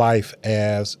thinking in life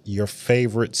as your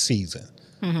favorite season,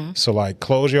 so like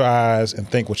close your eyes and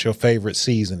think what your favorite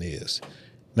season is.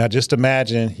 Now just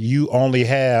imagine you only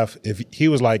have,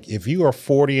 if you are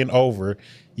 40 and over,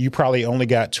 you probably only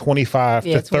got 25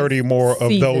 to 30 more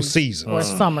of those seasons. Or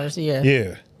summers, yeah.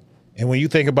 Yeah. And when you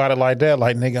think about it like that,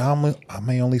 like, nigga, I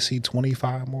may only see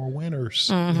 25 more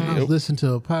winters. I was listening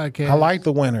to a podcast. I like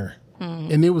the winter.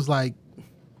 And it was like,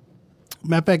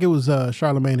 matter of fact, it was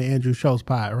Charlamagne and Andrew Schultz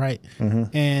pod, right?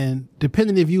 And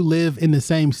depending if you live in the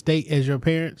same state as your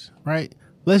parents, right?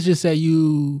 Let's just say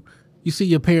you see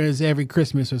your parents every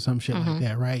Christmas or some shit like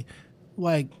that, right?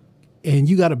 Like, and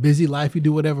you got a busy life, you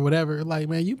do whatever. Like,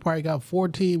 man, you probably got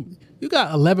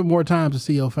 11 more times to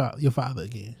see your father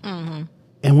again.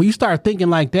 And when you start thinking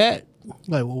like that,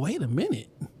 like, well, wait a minute.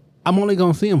 I'm only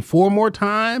going to see him 4 more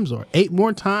times or 8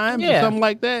 more times or something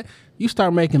like that. You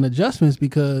start making adjustments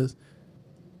because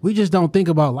we just don't think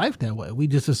about life that way. We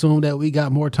just assume that we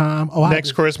got more time.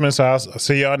 Next Christmas, I'll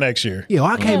see y'all next year. Yeah,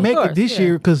 I can't make it this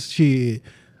year because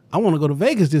I want to go to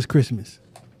Vegas this Christmas.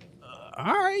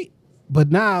 All right. But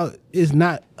now it's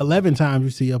not 11 times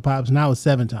you see your pops. Now it's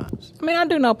 7 times. I mean, I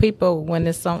do know people when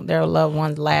it's their loved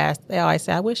one's last, they always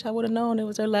say, I wish I would have known it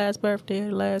was their last birthday,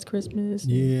 their last Christmas.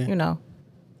 Yeah. You know.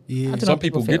 Yeah. Some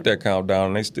people get that countdown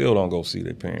and they still don't go see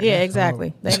their parents. Yeah,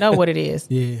 exactly. They know what it is.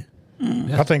 Yeah.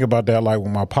 I think about that like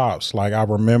with my pops. Like, I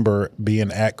remember being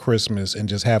at Christmas and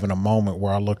just having a moment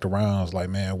where I looked around. I was like,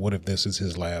 man, what if this is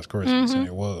his last Christmas? And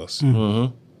it was.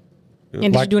 And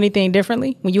did you do anything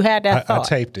differently when you had that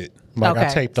thought? I taped it. Like, I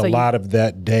taped a lot of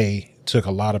that day, took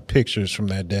a lot of pictures from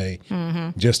that day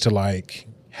just to like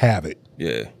have it.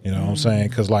 Yeah. You know what I'm saying?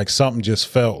 Because like something just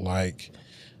felt like,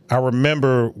 I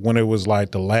remember when it was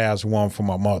like the last one for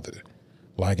my mother.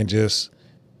 Like, and just,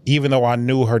 even though I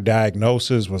knew her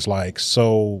diagnosis was like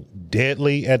so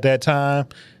deadly at that time,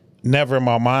 never in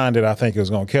my mind did I think it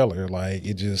was going to kill her. Like,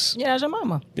 it just... Yeah, that's your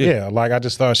mama. Yeah, like, I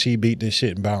just thought she beat this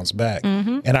shit and bounced back.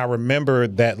 And I remember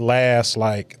that last,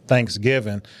 like,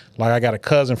 Thanksgiving, like, I got a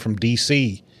cousin from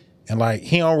D.C., and, like,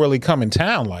 he don't really come in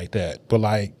town like that. But,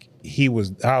 like, I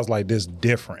was like, this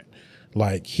different.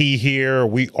 Like, he here,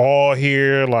 we all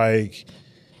here, like,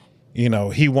 you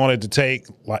know, he wanted to take,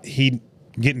 like, he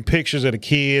getting pictures of the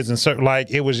kids and certain,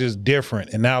 like, it was just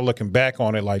different. And now looking back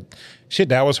on it, like, shit,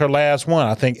 that was her last one.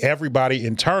 I think everybody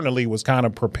internally was kind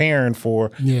of preparing for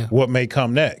what may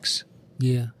come next.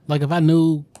 Yeah. Like, if I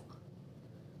knew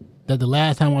that the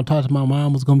last time I talked to my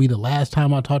mom was going to be the last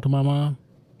time I talked to my mom,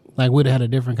 like, we'd have had a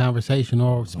different conversation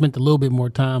or spent a little bit more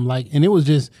time. Like, and it was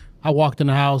just, I walked in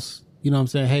the house, you know what I'm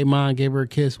saying? Hey, mom, gave her a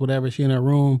kiss, whatever. She in her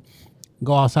room,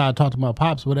 go outside, talk to my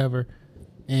pops, whatever.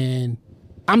 And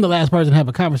I'm the last person to have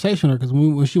a conversation with her because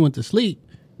when she went to sleep,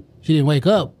 she didn't wake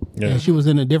up. Yeah. And she was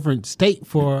in a different state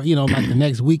for, you know, like the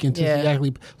next week until she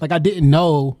actually, like, I didn't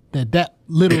know that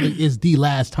literally is the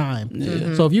last time.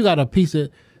 Yeah. So if you got a piece of,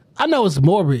 I know it's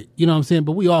morbid, you know what I'm saying,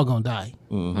 but we all gonna die.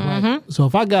 Right? So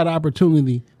if I got an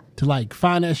opportunity to, like,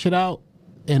 find that shit out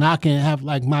and I can have,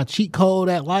 like, my cheat code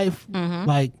at life,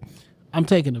 like, I'm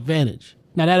taking advantage.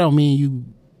 Now, that don't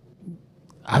mean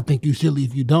I think you silly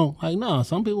if you don't. Like, no,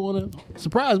 some people want to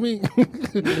surprise me.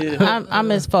 I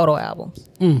miss photo albums.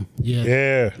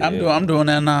 Yeah. I'm doing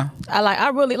that now. I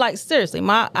really like, seriously,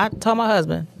 I told my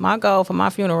husband, my goal for my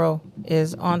funeral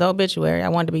is on the obituary. I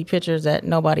wanted to be pictures that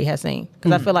nobody has seen.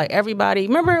 Because I feel like everybody,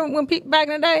 remember when back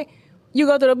in the day, you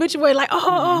go to the obituary like,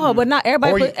 but not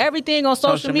everybody put everything on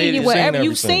social media wherever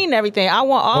you've seen everything. I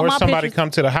want all my pictures. Or somebody come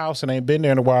to the house and ain't been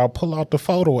there in a while, pull out the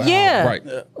photo album. Yeah. Right.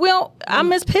 Well, I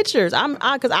miss pictures.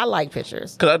 Because I like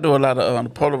pictures. Because I do a lot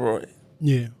of Polaroid.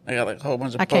 Yeah. I got like a whole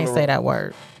bunch of Polaroid. I can't say that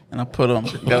word. And I put them,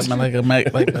 got them like a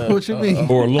what you mean?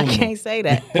 Or aluminum. I can't say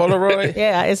that. Polaroid?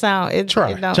 Yeah, it sounds,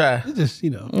 Try. It's just, you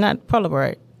know. Not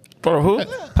Polaroid. For who?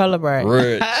 Polaroid.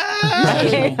 Red.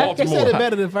 You said it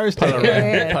better the first time.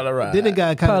 Polaroid. Then it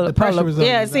got kind of, the pressure was on.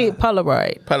 Yeah, see,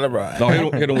 Polaroid. Polaroid. No,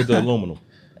 hit him with the aluminum.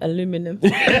 Aluminum.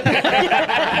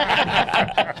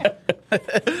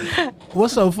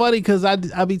 What's so funny, because I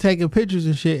be taking pictures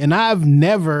and shit, and I've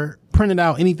never printed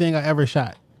out anything I ever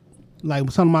shot. Like,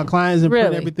 some of my clients and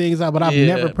print everything out, but I've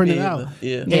never printed out.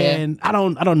 Yeah. And I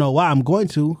don't know why. I'm going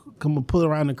to come and pull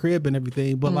around the crib and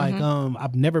everything, but like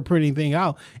I've never printed anything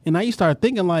out. And now you start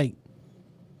thinking, like,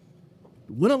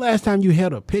 when the last time you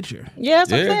held a picture? Yeah,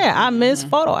 that's what I'm saying. I miss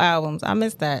photo albums. I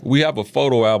miss that. We have a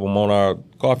photo album on our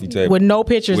coffee table with no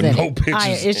pictures in it.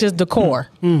 It's just decor.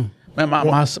 Man,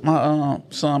 my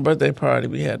son's birthday party,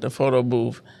 we had the photo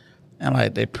booth, and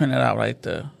like they printed out like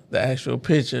the actual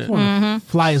picture.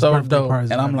 Flyers, so birthday dope.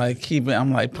 parties. And I'm like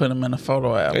putting them in a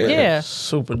photo album. Yeah. It's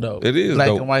super dope. It is black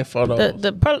dope. and white photos.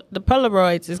 The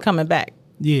Polaroids is coming back.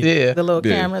 Yeah. The little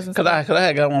cameras and stuff. Cause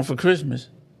I got one for Christmas.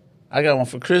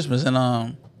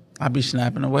 And I be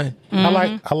snapping away.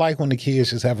 I like when the kids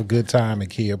just have a good time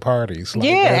at kid parties. Like,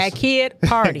 at kid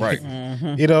parties. Right.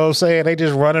 You know what I'm saying? They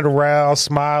just running around,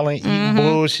 smiling, eating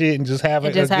bullshit, and just having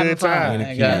a good time.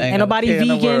 Ain't nobody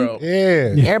vegan.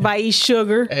 Yeah. Everybody eats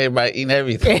sugar. Everybody eating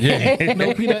everything.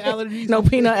 No peanut allergies. No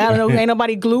peanut allergies. Ain't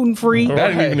nobody gluten free. That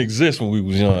didn't even exist when we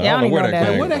was young. Yeah, I don't know where that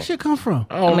came Where that from. shit come from?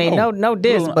 I mean, no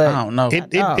diss, but I don't know.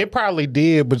 It probably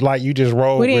did, but like you just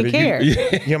rolled we with didn't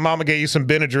it. care. Your mama gave you some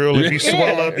Benadryl. If you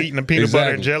swell up eating a peanut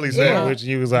butter and jelly sandwich,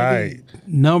 you was all right.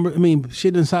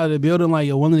 Shit inside of the building, like,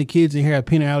 yo, one of the kids in here have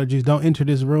peanut allergies. Don't enter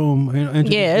this room.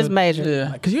 it's major.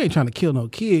 Yeah. Because you ain't trying to kill no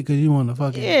kid because you want to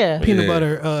fucking peanut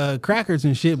butter crackers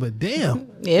and shit, but damn.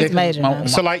 Yeah, it's major.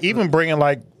 So, like, even bringing,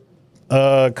 like,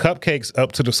 cupcakes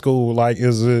up to the school, like,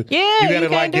 is it? Yeah, you gotta,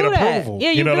 like, get approval.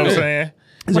 Yeah, you know what I'm saying?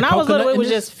 When I was little, it was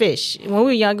just fish. When we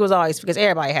were young, it was always because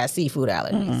everybody has seafood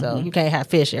allergies, so you can't have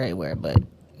fish everywhere. But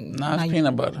no, it's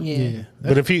peanut butter. Yeah.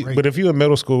 But if you in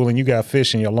middle school and you got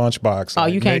fish in your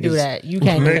lunchbox, you can't do that. You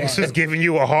can't do that. Niggas is giving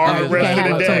you a hard rest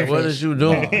of the day. What is you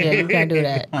doing? Yeah, you can't do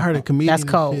that. I heard a comedian. That's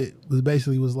cold. Shit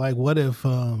was like, what if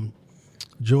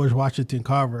George Washington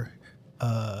Carver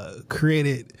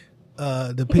created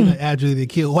the peanut allergy to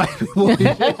kill white people?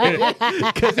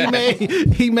 Because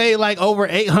he made like over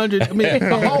 800. I mean,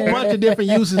 a whole bunch of different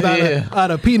uses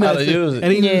out of peanuts,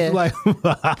 and he was like, put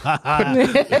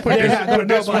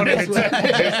this one in just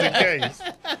in case.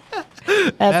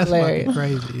 That's hilarious.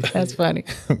 Crazy. That's funny.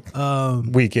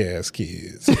 Weak ass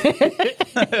kids.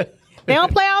 They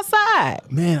don't play outside.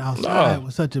 Man, outside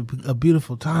was such a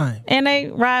beautiful time. And they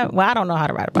ride. Well, I don't know how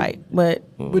to ride a bike, but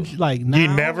like now, you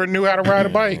never knew how to ride a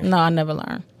bike? No, I never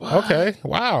learned. Okay,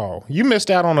 wow. You missed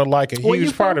out on a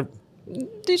huge part of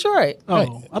Detroit.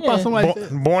 Oh, I thought somebody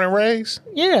said, born and raised.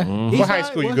 Yeah. What high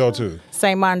school you go to?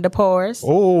 St. Martin de Porres.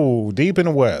 Oh, deep in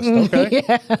the West. Okay.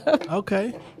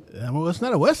 Okay. Well, it's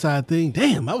not a West Side thing.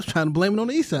 Damn, I was trying to blame it on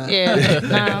the East Side. Yeah.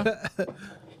 No.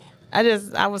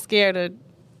 I was scared of.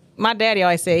 My daddy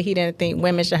always said he didn't think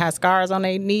women should have scars on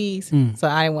their knees, so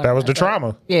I didn't want. That was the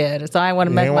trauma. Yeah, so I didn't want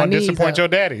to mess my knees. Disappoint your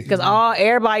daddy because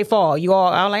everybody fall. I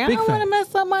was like, I don't want to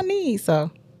mess up my knees, so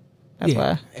that's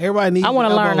why everybody needs. I want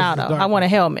to learn how though. I want a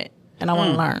helmet, and I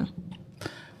want to learn.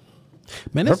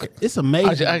 Man, it's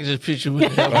amazing. I can just picture you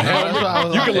with the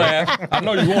helmet. You can laugh. I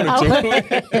know you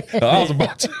wanted to. I was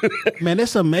about to. Man,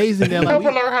 it's amazing that never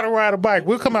learn how to ride a bike.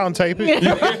 We'll come out and tape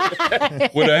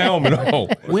it with a helmet on.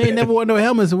 We ain't never wore no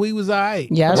helmets, and we was all right.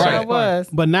 Yeah, sure was.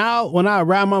 But now, when I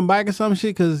ride my bike or some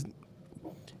shit, because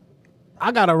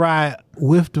I gotta ride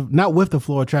not with the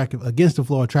floor of traffic, against the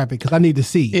floor of traffic, because I need to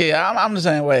see. Yeah, I'm the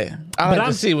same way. I like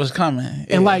to see what's coming. Yeah.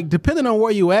 And like, depending on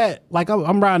where you at, like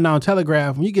I'm riding down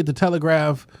Telegraph. When you get to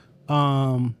Telegraph,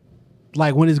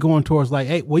 like when it's going towards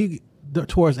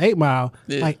towards 8 Mile,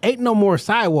 like ain't no more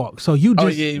sidewalk. So you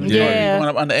just going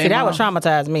up under 8 Mile. That would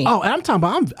traumatize me. Oh, and I'm talking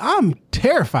about I'm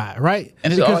terrified, right?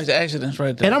 And there's always accidents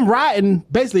right there. And I'm riding,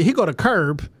 basically he go to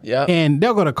curb, and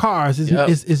they'll go to cars.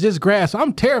 It's just grass. So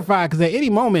I'm terrified because at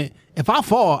any moment, if I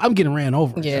fall, I'm getting ran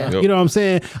over. Yeah. You know what I'm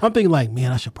saying? I'm thinking like,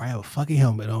 man, I should probably have a fucking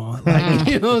helmet on. Like,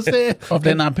 you know what I'm saying? Or if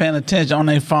they're not paying attention on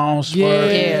their phone,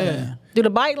 swerve. Yeah. Do the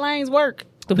bike lanes work?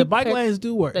 The bike lanes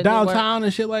do work downtown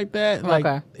and shit like that.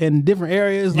 Like in different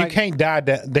areas, you can't die.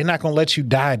 They're not gonna let you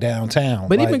die downtown.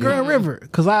 But even Grand River,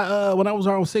 because when I was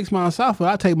on 6 Mile Southwood,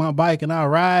 I take my bike and I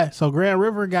ride. So Grand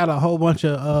River got a whole bunch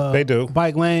of they do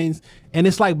bike lanes, and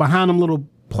it's like behind them little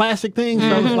plastic things. So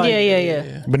it's like,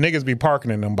 yeah. But niggas be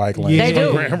parking in them bike lanes. They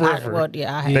do. Grand River.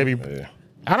 They be.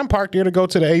 I done parked there to go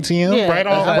to the ATM right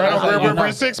on Grand River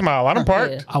and 6 Mile. I done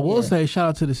parked. I will say shout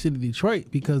out to the city of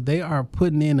Detroit because they are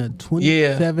putting in a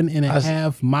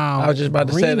 27.5 mile I was just about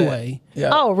to say greenway. that. Yeah.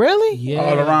 Oh, really? Yeah.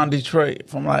 All around Detroit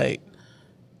from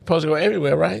supposed to go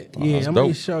everywhere, right? Yeah, I'm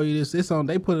going to show you this. It's on.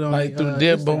 They put it on through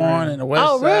Dearborn and the west side.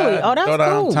 Oh, really? Oh, that's go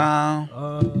cool.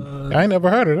 downtown. I ain't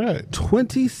never heard of that.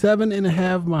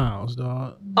 27.5 miles,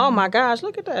 dog. Oh, my gosh.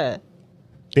 Look at that.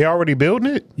 They already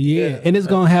building it? Yeah. And it's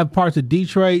going to have parts of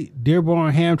Detroit,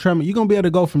 Dearborn, Hamtramck. You're going to be able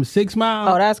to go from 6 Mile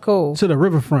oh, that's cool. to the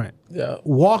riverfront. Yeah.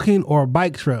 Walking or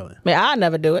bike trailing. Man, I'll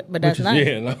never do it, but that's nice.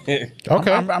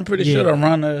 Okay. I'm pretty sure the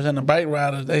runners and the bike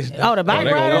riders, they the bike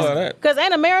riders? Because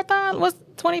ain't a marathon? What's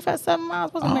 25-7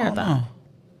 miles? What's a marathon?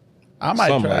 I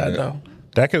might try it, though.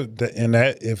 That could, and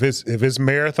that if it's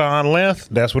marathon length,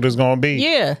 that's what it's going to be.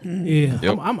 Yeah. Yeah.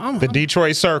 Yep. I'm the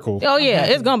Detroit Circle. Oh, yeah.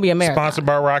 It's going to be a marathon. Sponsored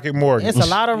by Rocket Mortgage. It's a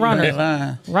lot of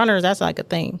runners. Runners, that's like a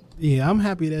thing. Yeah, I'm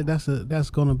happy that that's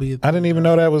going to be a thing. I didn't even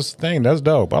know that was a thing. That's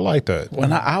dope. I like that.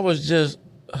 When I was just,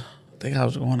 I think I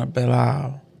was going to Belle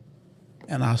Isle,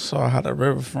 and I saw how the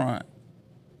riverfront,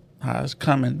 how it's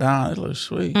coming down. It looks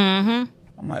sweet. Mm-hmm.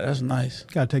 I'm like, that's nice.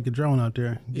 Got to take the drone out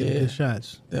there, get good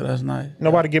shots. Yeah, that's nice.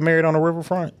 Nobody get married on the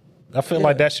riverfront? I feel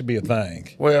like that should be a thing.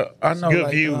 Well, I know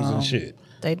good views and shit.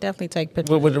 They definitely take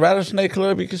pictures. Would the Rattlesnake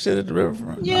Club be considered the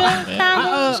riverfront? Yeah, kind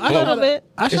of. A little bit.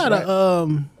 I shot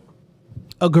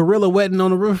a gorilla wedding on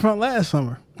the riverfront last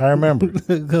summer. I remember.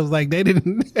 Because they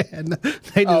didn't,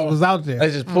 they just was out there.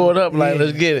 They just pulled up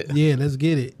let's get it. Yeah, let's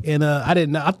get it. And I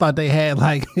didn't know. I thought they had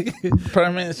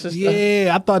permits and stuff.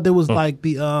 Yeah, I thought there was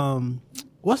the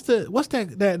what's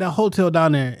that hotel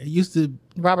down there? It used to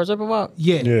Robert's Riverwalk.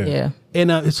 Yeah.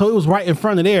 And so it was right in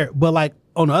front of there, but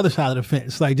on the other side of the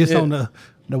fence, just on the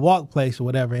walk place or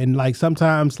whatever. And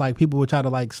sometimes people would try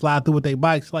to slide through with their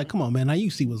bikes. Come on, man, now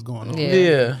you see what's going on.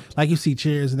 Yeah. You see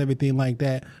chairs and everything like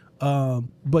that.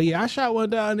 But yeah, I shot one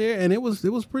down there and it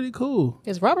was pretty cool.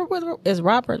 Is Robert's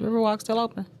Riverwalk still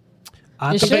open?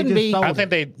 I it shouldn't be. I think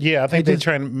they're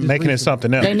trying to making it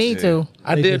something else. They need to.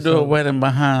 I did do a wedding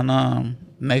behind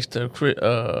next to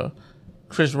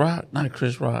Chris Rock, not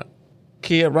Chris Rock,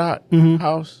 Kid Rock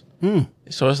house.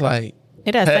 So it's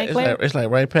it has St. Clair. It's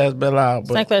right past Belle Isle.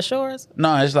 St. Clair Shores.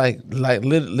 No, it's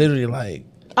literally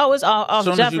Oh, it's all off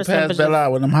Jefferson. As soon as you pass Belle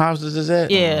Isle, where them houses is at,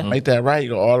 make that right. You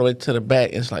go all the way to the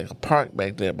back. It's like a park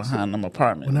back there behind them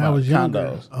apartments. When I was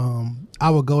younger, I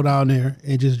would go down there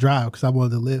and just drive because I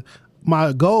wanted to live.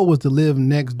 My goal was to live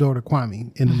next door to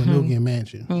Kwame in the Manugian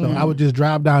mansion. So I would just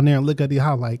drive down there and look at the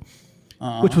house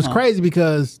which was crazy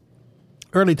because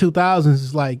early 2000s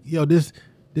is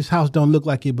this house don't look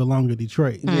like it belonged to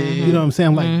Detroit. You know what I'm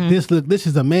saying? Like this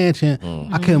is a mansion.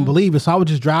 I couldn't believe it. So I would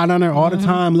just drive down there all the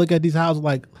time, look at these houses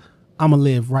like I'm gonna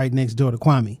live right next door to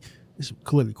Kwame. It's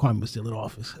clearly Kwame was still in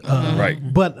office. Right.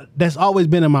 But that's always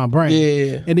been in my brain.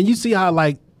 Yeah. And then you see how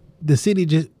like the city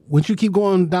just once you keep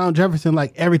going down Jefferson,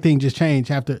 like everything just changed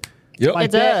after. Yep. Like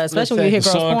It does, especially when you hit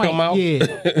The Grosse sun Point. come out.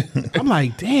 Yeah. I'm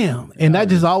like, damn. And that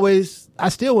just always I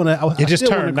still wanna It just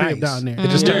still turned want a crib nice. down there. It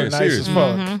just Yeah, turned nice serious. as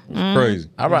fuck. It's crazy.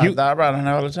 I ride on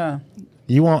there all the time.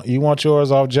 You want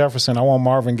yours off Jefferson? I want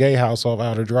Marvin Gaye house off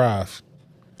Outer Drive.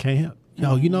 Can't help.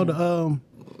 Yo, you know the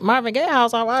Marvin Gaye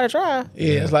house off Outer Drive.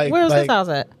 Yeah, it's like Where's like, this house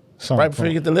at? right before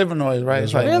you get to Livernois, right?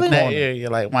 It's like Really? in that area,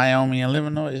 like Wyoming and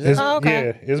Livernois. Is It's, that? Oh, okay.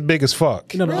 Yeah, it's big as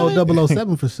fuck. you know the old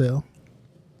 007 for sale.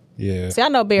 Yeah, See, I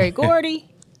know Barry Gordy.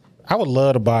 I would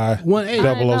love to buy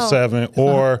 180. 007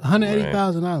 or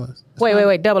 $180,000.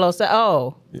 Wait, 007.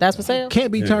 Oh, that's for sale?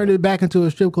 Can't be turned back into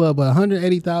a strip club, but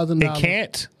 $180,000. it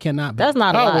can't. Cannot be. That's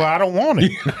not a Oh lot. well, I don't want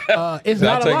it. It's I'll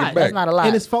not a take it lot. back. That's not a lot.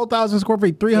 And it's 4,000 square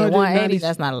feet. Yeah, 180, 390.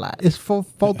 that's not a lot. It's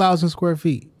 4,000 square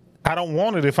feet. I don't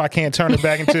want it if I can't turn it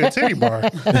back into a titty bar.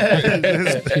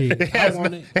 it,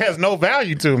 has no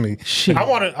value to me. Shit. I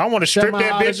want to strip my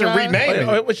that bitch and Outer Drive? rename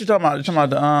Wait, it. what you talking about? You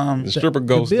talking about The stripper The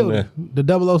ghost in there. building,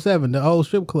 the 007, the old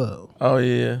strip club. Oh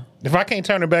yeah. If I can't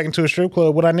turn it back into a strip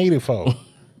club, what I need it for?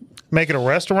 Make it a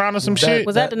restaurant or some shit?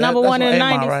 Was that the number one in the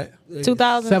that's 90s? right?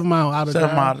 2000? 7 Mile out of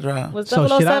 7 Mile drive. Drive. Was So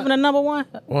 007 should I- the number one?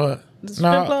 What? The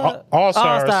strip No, club? All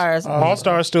Stars. All-Stars. All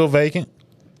Stars still vacant.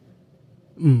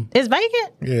 It's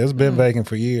vacant? Yeah, it's been vacant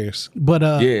for years. But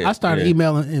Yeah, I started yeah.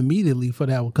 emailing immediately for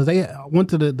that one because they went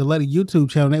to the lady YouTube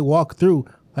channel and they walked through.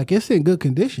 Like, it's in good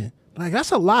condition. Like,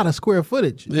 that's a lot of square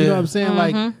footage. You know what I'm saying?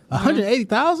 Like,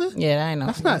 180,000? Yeah, I know.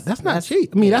 That's not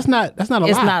cheap. I mean, that's not a lot.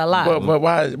 It's not a lot. But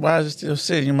why is it still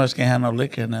sitting? You must can't have no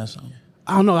liquor in there. So.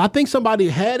 I don't know. I think somebody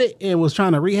had it and was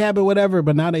trying to rehab it, whatever,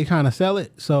 but now they trying to sell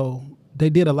it. So they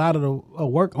did a lot of the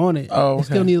work on it. Oh, It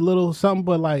still okay. need a little something,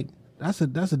 but like that's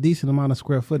a decent amount of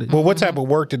square footage. Well, what type of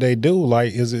work did they do?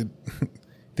 Like, is it?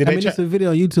 Did I they? mean, it's a video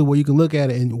on YouTube where you can look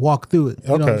at it and walk through it. You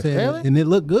know what I'm Okay. saying? Really? And it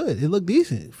looked good. It looked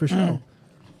decent for sure.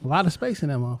 A lot of space in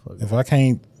that motherfucker. If I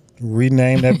can't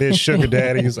rename that bitch Sugar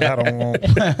Daddies, I don't want.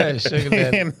 Sugar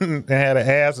daddy. and had the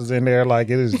asses in there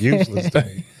like it is useless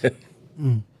thing.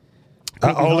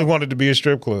 I only wanted to be a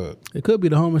strip club. It could be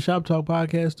the Home and Shop Talk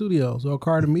Podcast Studios or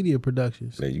Carter Media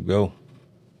Productions. There you go.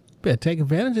 Better take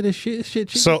advantage of this shit. This shit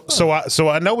cheap So as fuck. so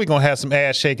I know we're gonna have some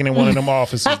ass shaking in one of them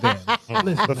offices then.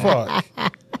 The fuck.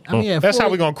 I mean, That's how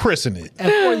we're gonna christen it.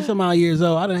 At 40 some odd years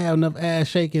old, I didn't have enough ass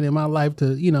shaking in my life to,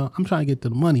 I'm trying to get to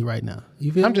the money right now.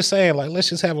 You feel I'm me? just saying, like, let's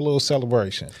just have a little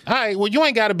celebration. All right, well, you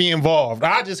ain't got to be involved.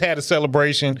 I just had a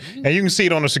celebration, and you can see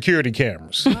it on the security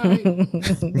cameras.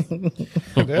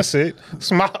 That's it.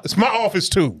 It's my office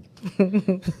too.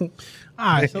 All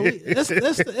right, so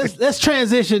let's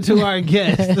transition to our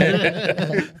guest.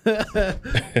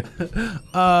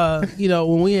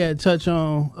 When we had touch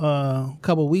on a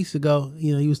couple weeks ago,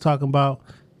 he was talking about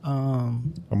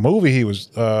A movie he was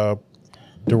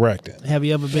directing. have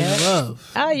you ever been in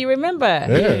love? Oh, you remember?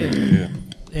 Yeah.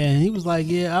 And he was like,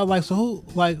 yeah. I was like, so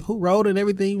who wrote it and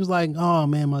everything? He was like, oh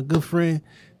man, my good friend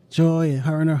Joy and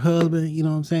her and her husband, you know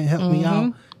what I'm saying, helped me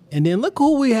out. And then look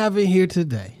who we have in here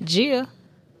today. Gia.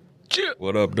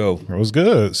 What up, though? It was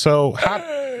good. So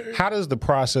how does the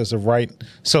process of writing?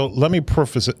 So let me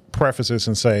preface this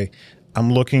and say,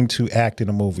 I'm looking to act in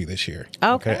a movie this year.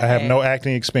 Okay. I have no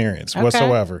acting experience Okay.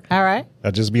 whatsoever. All right.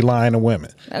 I just be lying to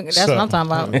women. Okay, that's what I'm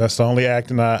talking about. That's the only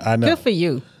acting I know. Good for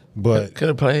you. But Could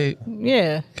have played.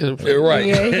 Yeah. Right.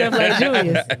 Yeah, he gonna play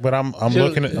Julius. But I'm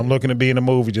looking to be in a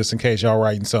movie just in case y'all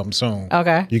writing something soon.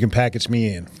 Okay. You can package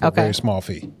me in for a Okay. very small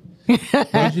fee.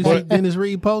 Did you see Dennis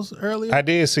Reed post earlier? I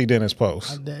did see Dennis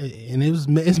post. And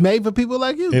it's made for people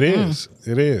like you. It is.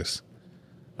 It is.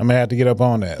 I'm gonna have to get up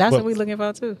on that. That's but, what we looking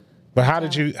for too. But how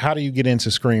do you get into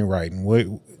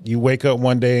screenwriting? You wake up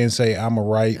one day and say, "I'm gonna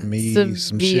write me To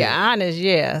some be shit." honest,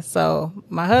 yeah. So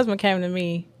my husband came to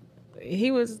me.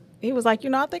 He was like,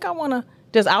 I think I want to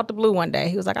just out the blue one day.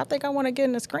 He was like, I think I want to get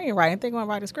into screenwriting. I think I want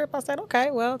to write a script. I said,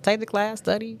 okay, well, take the class,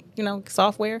 study,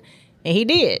 software, and he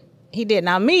did. He did.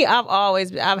 Now me,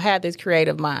 I've had this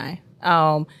creative mind.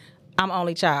 I'm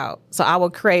only child, so I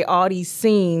would create all these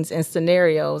scenes and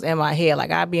scenarios in my head.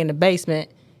 Like I'd be in the basement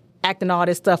acting all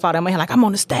this stuff out in my head. Like I'm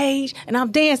on the stage and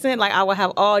I'm dancing. Like I would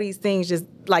have all these things just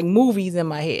like movies in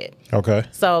my head. Okay.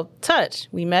 So Touch,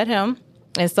 we met him.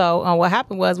 And so what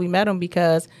happened was we met him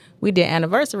because we did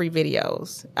anniversary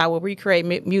videos. I would recreate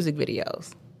music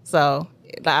videos. So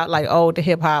like old to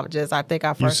hip hop, I think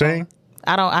I first. You sing?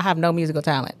 I have no musical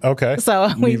talent. Okay. So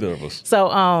Neither of us.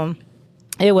 So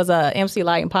It was a MC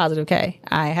Light and Positive K.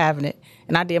 I ain't having it.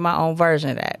 And I did my own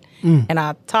version of that. And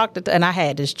I and I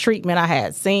had this treatment. I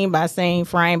had scene by scene,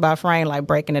 frame by frame, like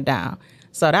breaking it down.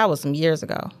 So that was some years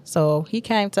ago. So he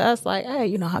came to us like,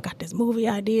 hey, I got this movie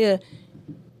idea.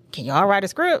 Can y'all write a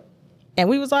script? And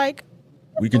we was like,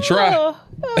 we can try.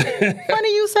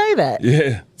 Funny you say that.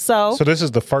 Yeah. So this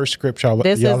is the first script y'all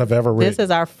have ever written? This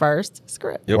is our first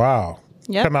script. Yep. Wow.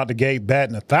 Yep. Come out the gate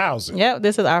batting 1,000. Yep,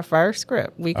 this is our first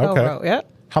script. We co-wrote. Yep.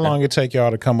 How long did it take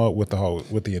y'all to come up with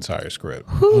the entire script?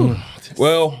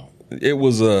 Well, it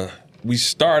was we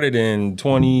started in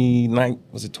 29.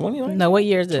 Was it 29? No, what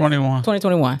year is it?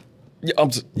 2021.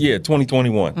 Yeah,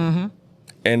 2021. Mm-hmm.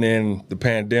 And then the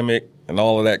pandemic and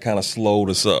all of that kind of slowed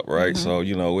us up, right? So,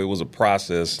 it was a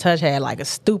process. Touch had like a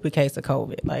stupid case of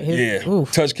COVID.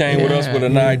 Like Touch came with us with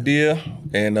an idea,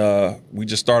 and we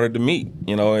just started to meet,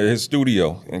 at his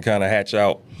studio and kind of hatch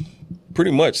out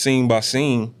pretty much scene by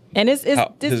scene. And it's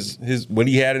his what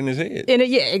he had in his head. And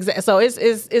exactly. So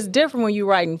it's different when you're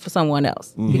writing for someone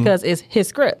else because it's his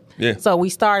script. Yeah. So we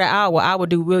started out where I would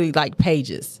do really like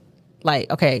pages.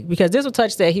 Like, okay, because this what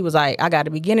Touch said. He was like, I got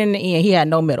a beginning and the end. He had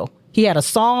no middle. He had a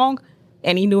song,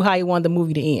 and he knew how he wanted the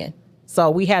movie to end. So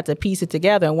we had to piece it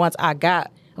together. And once I'm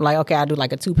like, okay, I'll do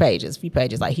like a 2 pages, 3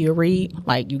 pages. Like, he'll read,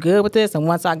 like, you good with this? And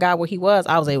once I got where he was,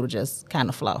 I was able to just kind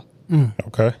of flow.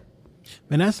 Okay.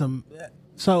 Man, that's some.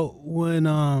 So when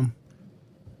I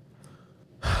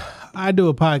do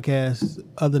a podcast,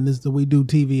 other than this, we do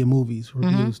TV and movies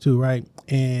reviews too, right?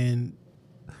 And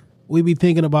we be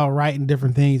thinking about writing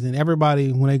different things, and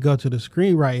everybody, when they go to the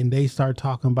screenwriting, they start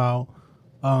talking about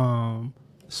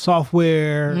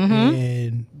software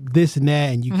and this and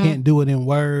that, and you can't do it in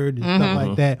Word and stuff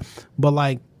like that. But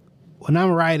like when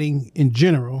I'm writing in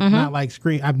general, not like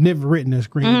I've never written a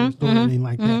screen story or anything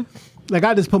like that. Like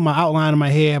I just put my outline in my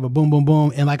head, have a boom, boom,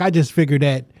 boom, and like I just figured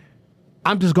that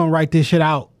I'm just gonna write this shit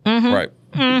out Right.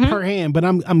 per hand. But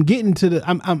I'm getting to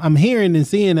I'm hearing and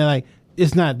seeing that like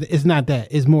it's not that.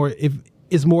 It's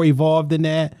more evolved than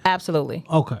that. Absolutely.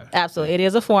 Okay. Absolutely. It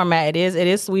is a format. It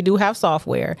is. We do have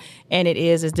software, and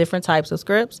it's different types of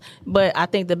scripts. But I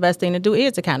think the best thing to do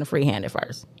is to kind of freehand it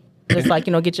first. Just like,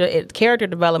 get your character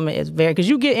development is because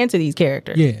you get into these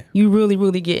characters. Yeah. You really,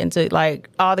 really get into like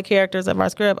all the characters of our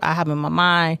script. I have in my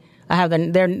mind. I have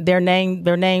their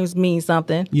names mean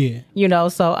something. Yeah.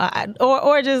 So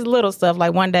or just little stuff.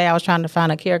 Like one day I was trying to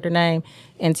find a character name,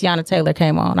 and Tiana Taylor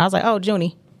came on. I was like, oh,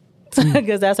 Junie.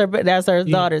 Because that's her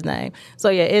daughter's name. So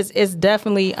yeah, it's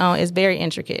definitely it's very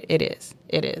intricate. It is.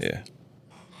 Yeah.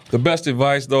 The best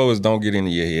advice though is don't get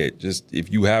into your head. Just if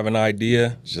you have an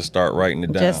idea, just start writing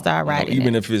it down. Just start writing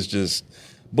even if it's just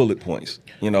bullet points.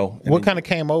 What kind of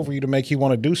came over you to make you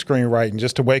want to do screenwriting?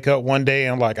 Just to wake up one day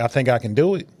and like, I think I can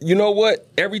do it. You know what?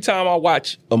 Every time I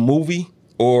watch a movie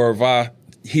or if I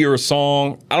hear a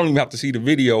song, I don't even have to see the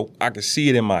video. I can see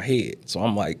it in my head. So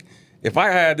I'm like, if I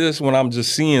had this when I'm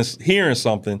just hearing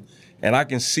something, and I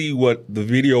can see what the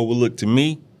video will look to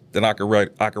me, then I could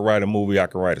write a movie, I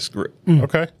could write a script.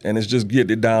 Okay. And it's just getting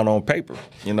it down on paper,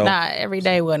 Nah, every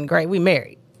day wasn't great. We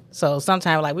married. So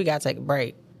sometimes like we gotta take a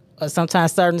break. Or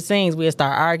sometimes certain scenes we'll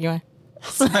start arguing.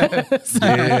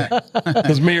 Yeah.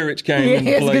 Because marriage came into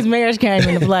play. Because marriage came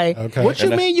into play. Okay. What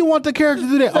you mean you want the character to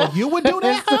do that? Oh, you would do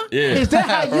that, huh? Yeah. Is that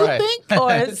how you think?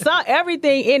 Or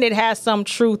everything in it has some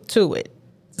truth to it.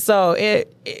 So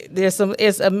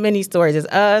it's a mini stories. It's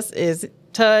us, it's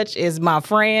Touch, it's my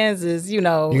friends, it's You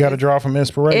got to draw from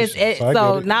inspiration.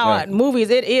 So now movies,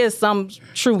 it is some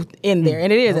truth in there,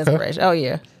 and it is inspiration. Oh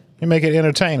yeah. You make it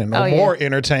entertaining, more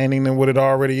entertaining than what it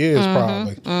already is,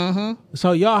 probably.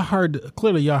 So y'all heard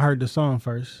the song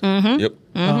first. Yep.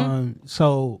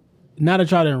 So now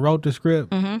that y'all done wrote the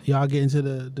script, y'all get into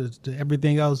the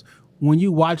everything else. When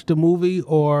you watch the movie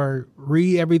or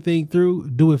read everything through,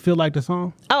 do it feel like the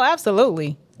song? Oh,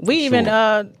 absolutely.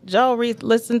 Joe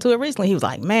listened to it recently. He was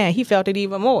like, man, he felt it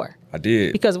even more. I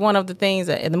did. Because one of the things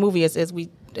in the movie is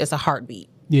it's a heartbeat.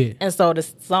 Yeah. And so the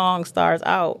song starts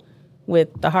out with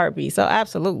the heartbeat. So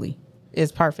absolutely,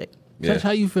 it's perfect. Yeah. Touch, how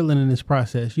you feeling in this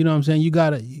process? You know what I'm saying?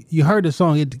 You heard the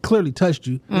song. It clearly touched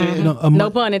you.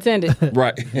 No pun intended.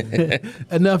 Right.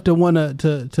 Enough to want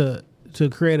to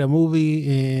create a movie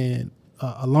and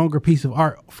a longer piece of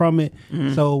art from it.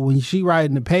 So when she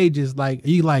writing the pages, like, are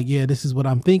you like, yeah, this is what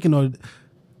I'm thinking? Or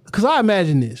because I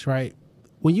imagine this, right?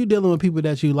 When you dealing with people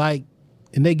that you like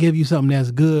and they give you something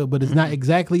that's good, but it's not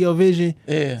exactly your vision,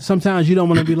 sometimes you don't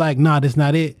want to be like, nah, that's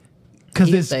not it.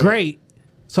 Because it's great.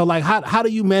 So like, how do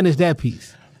you manage that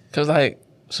piece? Because like,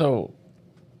 so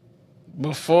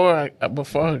before I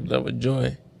hooked up with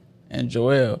Joy and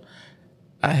Joelle,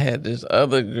 I had this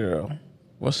other girl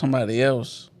with somebody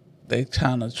else they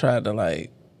kind of tried to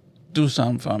like do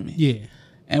something for me. Yeah.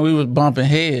 And we was bumping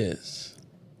heads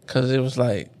because it was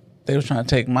like they was trying to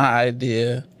take my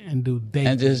idea and do they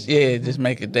and just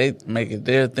make it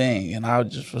their thing. And I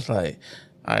just was like,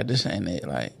 all right, this ain't it.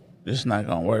 Like, this is not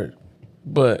gonna work.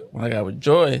 But when I got with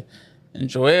Joy and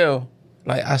Joel,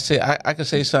 like I said, I could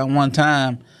say something one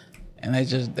time, and they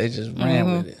just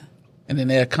ran with it. And then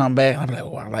they'll come back. I'm like,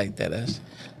 oh, I like that.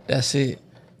 That's it.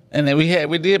 And then we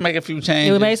did make a few changes.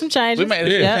 Yeah, we made some changes. We made a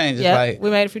few changes. Yeah, like, we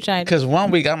made a few changes. Because one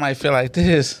week I might feel like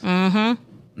this.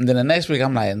 And then the next week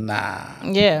I'm like, nah.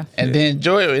 Yeah. And then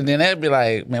Joy, and then they'd be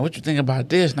like, man, what you think about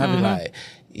this? And I'd be like,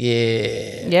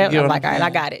 yeah. Yeah, You know I'm what like, all right, I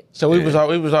got it. So we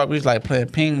was like playing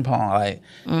ping pong. Like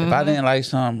if I didn't like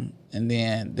something, and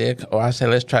then I said,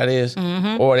 let's try this,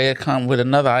 or they'd come with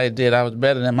another idea that was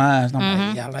better than mine. And I'm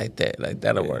like, yeah, I like that. Like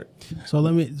that'll work. So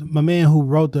my man who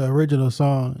wrote the original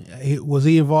song, was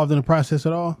he involved in the process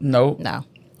at all? No.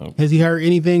 Has he heard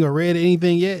anything or read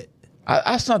anything yet?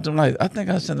 I sent him I think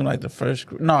I sent him like the first.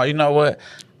 No, you know what?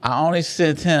 I only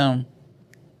sent him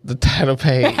the title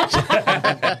page.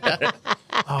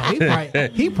 Oh,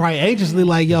 he probably anxiously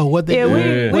like, yo, what they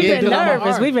do? We've been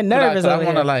nervous. We've been nervous over I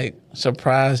want to like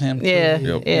surprise him. Too. Yeah, You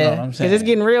know what yeah. I'm Because saying? it's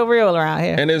getting real around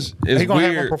here. And it's He gonna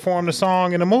have him weird. perform the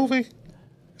song in the movie?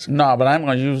 No, but I'm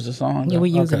gonna use the song. Yeah, though. we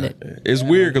using it. It's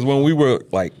weird because when we were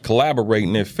like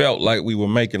collaborating, it felt like we were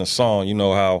making a song. You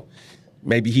know how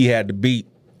maybe he had the beat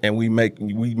and we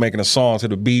making a song to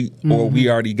the beat, or we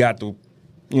already got the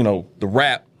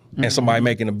rap and somebody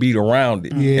making a beat around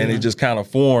it, and it just kind of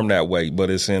formed that way. But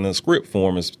it's in a script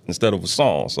form instead of a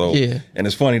song. So and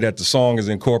it's funny that the song is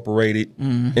incorporated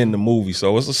in the movie.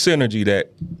 So it's a synergy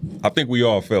that I think we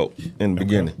all felt in the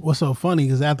beginning. What's so funny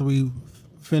is after we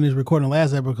finished recording the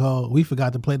last episode, we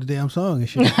forgot to play the damn song and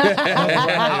shit. Because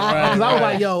I was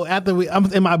like, yo, I'm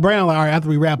in my brain, like, all right, after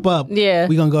we wrap up, we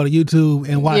gonna go to YouTube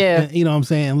and watch, and, you know what I'm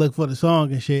saying, look for the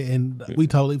song and shit. And I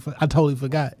totally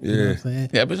forgot. You know what I'm saying?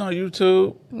 Yeah, but it's on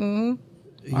YouTube.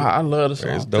 I love the song.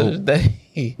 It's dope. To this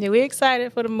day. Yeah, we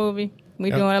excited for the movie.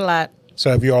 We doing a lot. So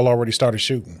have you all already started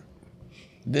shooting?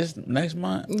 This next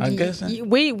month, I guess.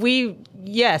 We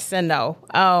yes and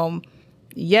no.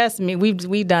 Yes, I mean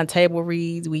we've done table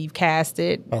reads, we've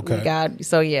casted. Okay. We got we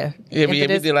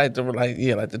did like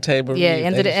the table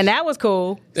reads. And that was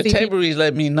cool. The table reads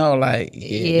let me know like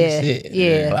this it.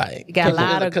 Yeah. Like Got a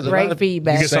lot of great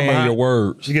feedback. You get some Saying your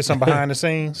words. You get some behind the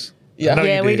scenes? Yeah. I know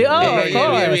you we did. do.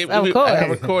 Oh, of course. I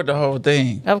record the whole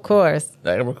thing. Of course.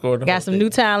 I record the whole Got some thing. new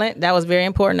talent. That was very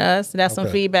important to us. That's some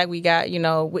Okay. feedback we got, even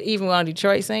on the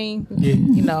Detroit scene.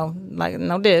 Yeah. Like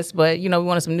no diss, but we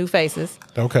wanted some new faces.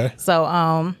 Okay.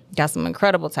 So got some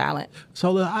incredible talent.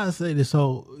 So look, I say this.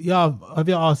 So have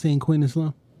y'all all seen Queen and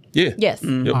Slim? Yeah. Yes.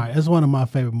 All right, that's one of my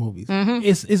favorite movies.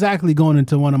 It's actually going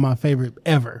into one of my favorite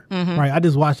ever. Right, I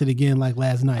just watched it again like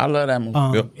last night. I love that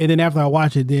movie. And then after I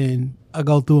watch it, then I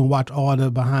go through and watch all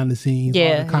the behind the scenes,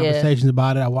 all the conversations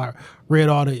about it. I watch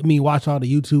all the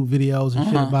YouTube videos and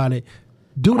shit about it.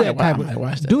 Do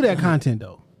that content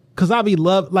though. Cause I be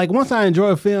like once I enjoy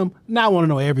a film, now I want to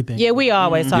know everything. Yeah, we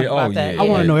always talk about that. I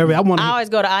want to know everything. I always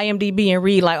go to IMDb and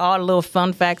read like all the little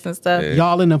fun facts and stuff.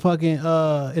 Y'all in the fucking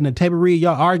in the table read,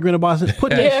 y'all arguing about something.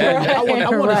 Put that shit. I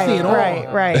want to see it all.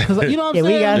 Right. 'Cause, you know what I'm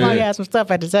saying? We got some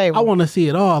stuff at the table. I want to see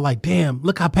it all. Like, damn,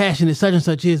 look how passionate such and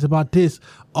such is about this.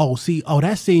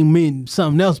 That scene meant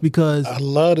something else because I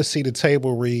love to see the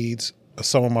table reads of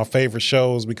some of my favorite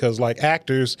shows because, like,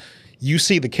 actors, you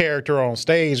see the character on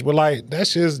stage, but like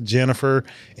that's just Jennifer,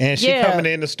 and she coming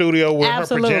in the studio with her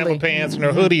pajama pants and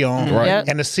her hoodie on, right? Yep.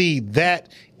 And to see that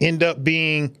end up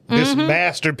being this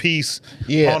masterpiece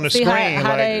on the screen,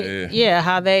 how they're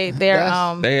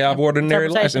they have ordinary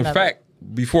lives. In fact,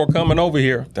 before coming over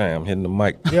here, damn, hitting the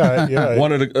mic. Yeah.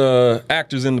 One of the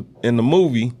actors in the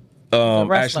movie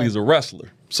actually is a wrestler.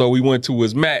 So we went to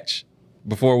his match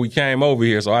before we came over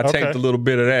here, so I taped a little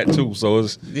bit of that too. So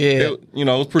it's it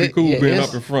was pretty cool being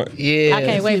up in front. Yeah, I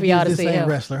can't wait for y'all to see him.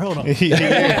 Wrestler, hold on. Because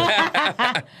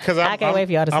I can't wait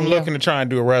for y'all to see I'm him. looking to try and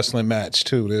do a wrestling match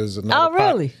too. There's another. Oh,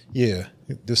 really? Yeah,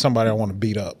 there's somebody I want to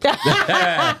beat up. Get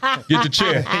the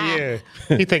chair.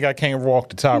 Yeah, he think I can't walk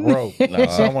the top rope. So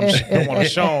I want to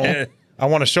show him. I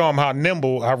want to show him how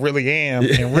nimble I really am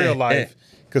in real life.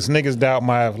 Because niggas doubt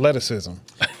my athleticism.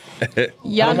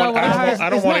 Y'all know what I heard? I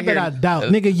don't want to hear. I doubt,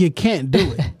 nigga. You can't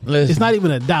do it. It's not even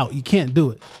a doubt. You can't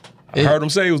do it. I heard him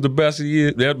say it was the best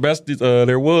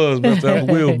there was, best there ever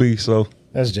will be. So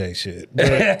that's Jay shit.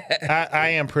 But I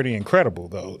am pretty incredible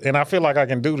though, and I feel like I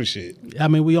can do the shit. I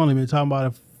mean, we only been talking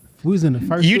about if we was in the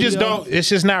first. You just studio. don't. It's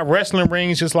just not wrestling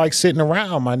rings. Just like sitting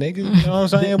around, my nigga. You know what I'm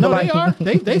saying? No, But they are.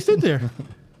 They sit there.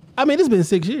 I mean, it's been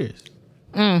 6 years.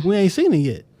 We ain't seen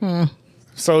it yet.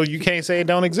 So you can't say it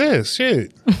don't exist.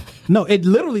 Shit. No, it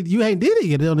literally, you ain't did it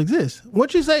yet. It don't exist.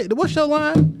 What you say? What's your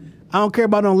line? I don't care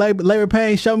about no labor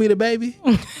pain. Show me the baby.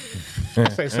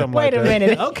 Say something Wait like a that.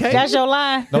 minute. Okay. That's your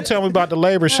line. Don't tell me about the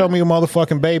labor. Show me a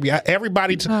motherfucking baby.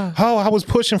 Everybody, I was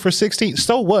pushing for 16.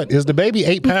 So what? Is the baby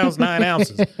 8 pounds, 9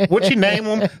 ounces? What you name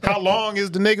him? How long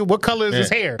is the nigga? What color is his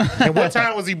hair? And what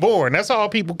time was he born? That's all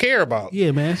people care about.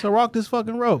 Yeah, man. So rock this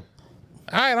fucking rope.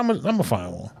 All right, I'm gonna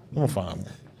find one. I'm gonna find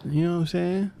one. You know what I'm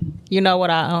saying? You know what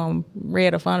I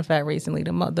read a fun fact recently.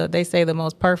 They say the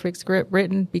most perfect script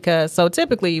written because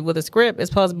typically with a script it's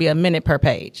supposed to be a minute per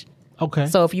page. Okay.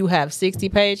 So if you have 60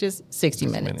 pages, 60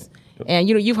 minutes. And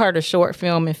you've heard of short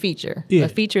film and feature. Yeah. A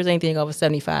feature is anything over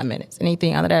 75 minutes.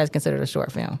 Anything under that is considered a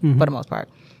short film for the most part.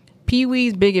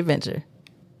 Pee-wee's Big Adventure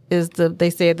is they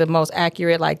say the most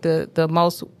accurate, like the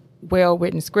most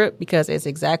well-written script because it's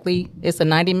a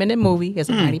 90-minute movie. It's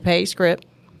a 90-page script.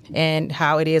 And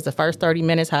how it is the first 30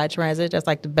 minutes, how it transits, that's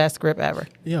like the best script ever.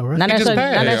 Yeah, right. Not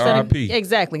necessarily RIP.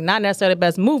 exactly. Not necessarily the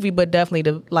best movie, but definitely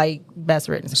the best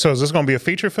written. So is this gonna be a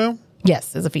feature film?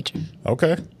 Yes, it's a feature.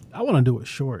 Okay. I want to do it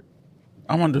short.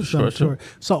 I want to do Something short too.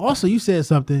 So also you said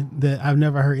something that I've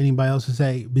never heard anybody else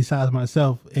say besides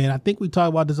myself. And I think we talked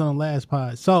about this on the last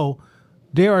pod. So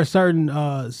there are certain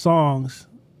songs,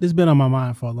 this has been on my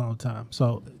mind for a long time.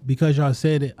 So because y'all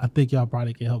said it, I think y'all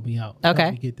probably can help me out. Okay.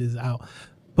 Help me get this out.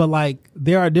 But like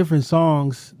there are different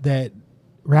songs that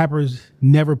rappers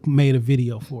never made a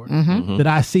video for that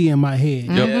I see in my head.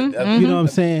 Yeah, You know what I'm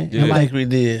saying? Yeah. And I think we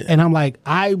did. And I'm like,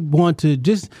 I want to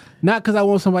just, not because I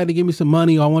want somebody to give me some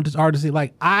money or I want this artist to see,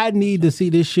 like, I need to see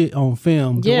this shit on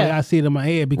film the way I see it in my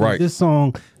head because Right. this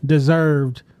song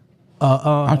deserved,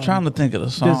 I'm trying to think of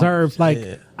the song. deserves,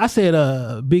 like, I said,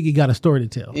 Biggie got a story to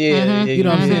tell. Yeah, You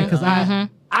know what I'm saying? Because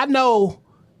I know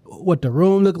what the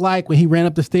room looked like when he ran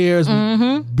up the stairs.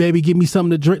 Baby, give me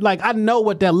something to drink. Like, I know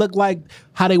what that looked like,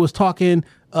 how they was talking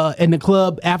in the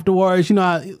club afterwards. You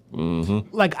know,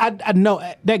 like, I know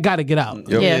that got to get out.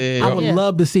 Yeah. I would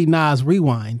love to see Nas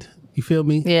rewind. You feel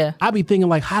me? Yeah. I be thinking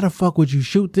like, how the fuck would you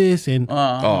shoot this? And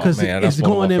Oh man, that's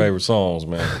one of my favorite songs,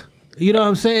 man. You know what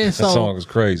I'm saying? That song is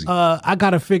crazy. I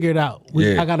gotta figure it out.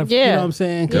 I gotta, you know what I'm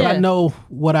saying? Because I know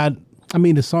what I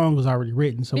mean, the song was already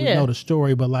written, so we know the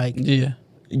story. But like,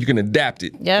 you can adapt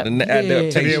it. Yep. An Yeah.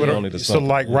 adaptation on it or So something.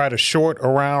 like write a short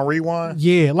around Rewind?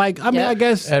 yeah, like I mean, I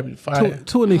guess That'd be fire.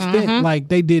 to an extent, like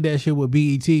they did that shit with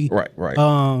BET. Right. What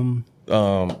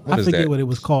I I forget what it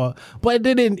was called, but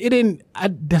it didn't.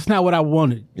 That's not what I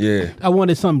wanted. Yeah. I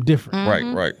wanted something different.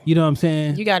 Right. You know what I'm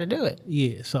saying? You got to do it.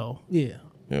 Yeah. So yeah,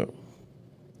 Yeah.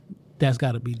 that's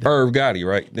got to be done. Irv Gotti,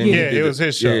 right? Then Yeah, he Yeah, did it was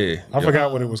his show. Yeah. I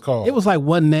forgot what it was called. It was like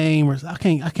one name, or I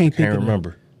can't think Can't of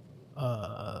remember.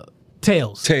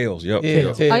 Tails. Tails. Yep. Yeah,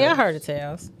 Tails. Oh, yeah, I heard it,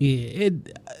 Tales. Yeah,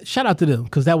 shout out to them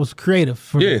because that was creative.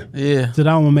 For Yeah. me. Yeah. So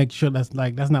I want to make sure that's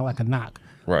not like a knock.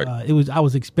 Right. I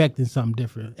was expecting something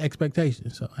different,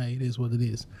 expectations. So hey, it is what it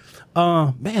is.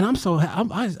 Man,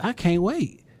 I can't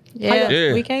wait. Yeah,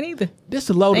 Yeah. we can't either. This is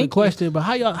a loaded Thank you. question, but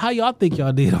how y'all think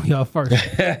y'all did on y'all first?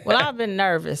 Well, I've been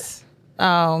nervous,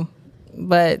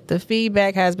 but the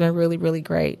feedback has been really, really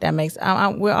great. That makes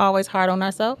we're always hard on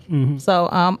ourselves. So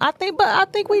I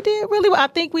think we did really well. I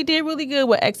think we did really good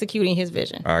with executing his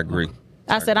vision. I agree.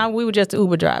 I said we were just the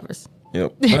Uber drivers.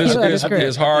 Yep. But That's great.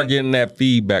 it's hard getting that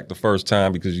feedback the first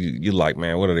time because you're like,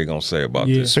 man, what are they gonna say about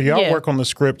this? So y'all Yeah. work on the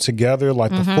script together,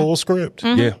 like the full script?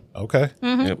 Yeah. Okay.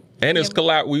 Yep. And it's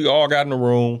we all got in the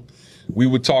room. We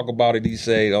would talk about it. He'd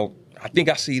say, "Oh, I think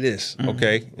I see this."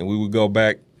 Okay, and we would go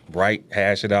back, write,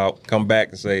 hash it out, come back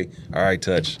and say, "All right,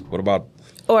 touch. What about?"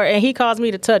 And he calls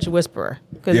me the touch whisperer.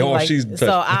 Yeah, she's the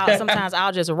touch. So sometimes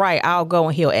I'll just write. I'll go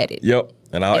and he'll edit. Yep,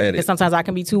 and I'll edit. Because sometimes I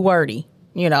can be too wordy.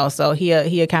 So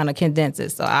he'll kind of condense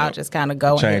it. So I'll just kind of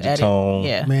go Change and the edit. tone.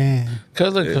 Yeah. Man,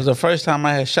 Because the first time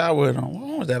I had shot with him,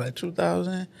 when was that, like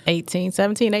 2000?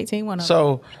 17, 18, one of them.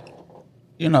 So,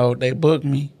 they booked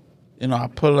me. I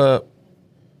pull up,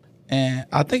 and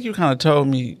I think you kind of told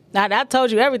me I told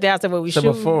you everything. I said what we shoot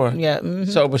before. Yeah. mhm.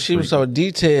 So, but she was so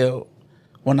detailed.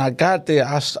 When I got there,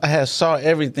 I had saw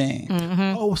everything.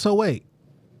 oh, so wait,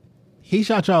 he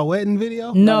shot y'all wedding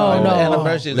video? No. The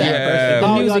anniversary. The Yeah. anniversary.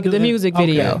 Oh, y'all do The that? music Okay.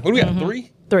 video. What do we got?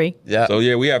 3? 3. Yeah. So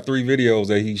yeah, we have 3 videos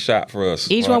that he shot for us.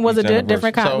 Each for one was a each anniversary.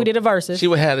 different kind. So We did a verses. She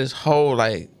would have this whole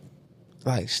like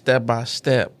step by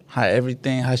step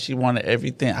how she wanted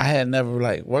everything. I had never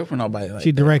like worked with nobody like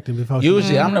She that. directed before.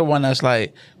 Usually, I'm the one that's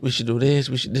like, we should do this.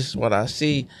 This is what I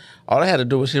see. All I had to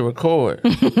do was hit record.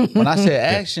 When I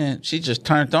said action, she just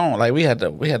turned on. Like we had to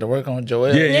work on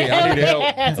Joel. Yeah, I need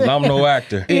help. And I'm no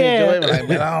actor. Joel was like,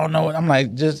 man, I don't know. I'm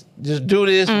like, just do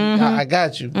this. I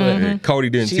got you. But Cody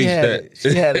didn't teach that.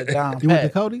 She had it down pat. You went to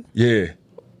Cody? Yeah.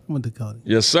 I went to Cody.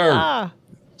 Yes, sir.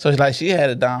 So it's like she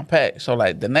had it down pat. So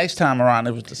like the next time around,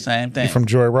 it was the same thing. From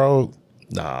Joy Road?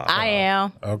 Nah. I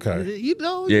am. Okay. You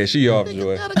know. Yeah, she off,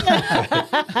 Joy.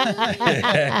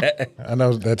 I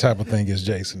know that type of thing gets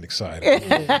Jason excited.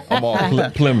 I'm all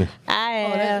Plymouth. I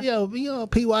am. Yo,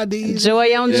 PYD.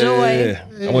 Joy on joy.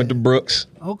 Yeah. I went to Brooks.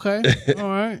 Okay. All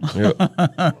right. Yep.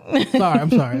 I'm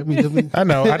sorry. I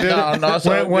know. I did. No, it's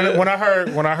all when good.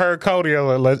 I heard Cody, I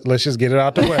was like, let's just get it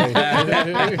out the way.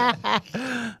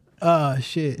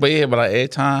 Shit. But yeah, but like every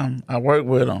time I worked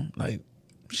with him, like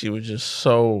she was just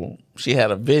she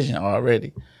had a vision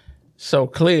already, so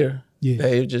clear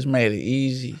that it just made it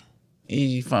easy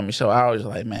for me. So I was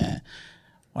like, man,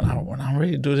 when I'm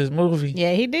ready to do this movie,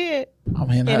 Yeah, he did.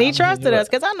 and He trusted us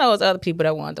because I know there's other people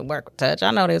that wanted to work with Touch.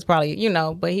 I know there's probably,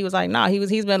 but he was like, no,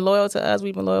 he's been loyal to us.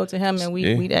 We've been loyal to him, and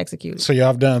we'd execute. So y'all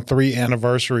have done 3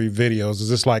 anniversary videos. Is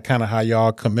this like kind of how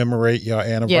y'all commemorate your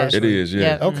anniversary? It is,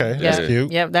 yeah. Okay, that's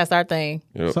cute. Yep, that's our thing.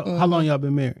 Yep. So how long y'all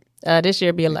been married? This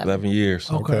year be 11. 11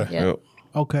 years. Okay. Yeah. Yep.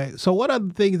 Okay. So what other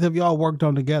things have y'all worked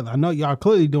on together? I know y'all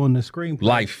clearly doing the screenplay.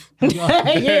 Life.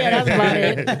 Yeah, that's about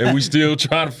it. And we still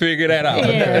trying to figure that out.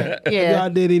 Yeah. Y'all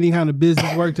did any kind of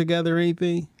business work together or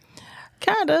anything?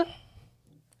 Kinda.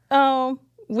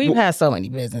 We've had so many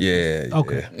businesses. Yeah.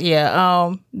 Okay.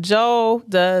 Yeah. Joe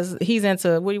he's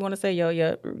into, what do you want to say,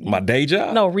 yo? My day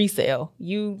job? No, resale.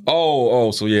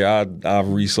 So yeah, I've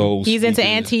resold. He's into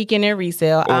sneakers. antiquing and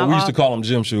resale. We used to call them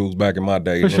gym shoes back in my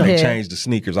day. When they changed the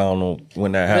sneakers, I don't know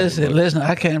when that happened. Listen,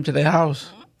 I came to their house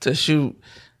to shoot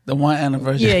the 1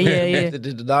 anniversary. Yeah. They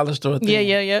did the dollar store thing.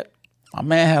 Yeah. My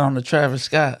man had on the Travis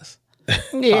Scotts.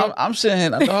 Yeah. I'm sitting here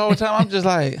the whole time. I'm just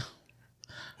like,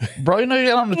 bro, you know you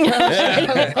got on the Travis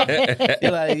Scotts?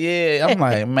 You're like, yeah. I'm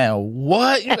like, man,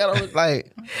 what? You got on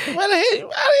like, where the hell you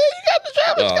got the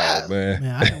Travis Scotts? Man.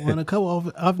 Man, I didn't want a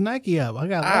couple off Nike up. I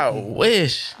got I lucky.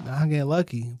 wish. I get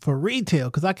lucky for retail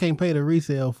because I can't pay the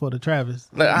resale for the Travis.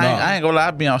 Like, I ain't gonna lie,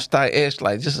 I be on Stock X,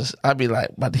 like I be like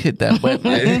about to hit that button.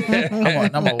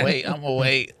 I'm gonna wait.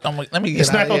 Let me get.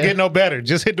 It's not out gonna here. get no better.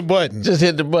 Just hit the button. Just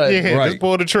hit the button. Yeah, Right. just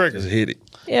pull the trigger. Just hit it.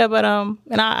 Yeah, but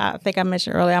and I think I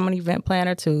mentioned earlier, I'm an event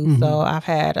planner too. So I've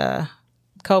had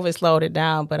COVID slowed it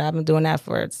down, but I've been doing that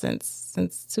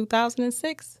since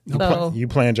 2006. So You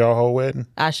planned your whole wedding?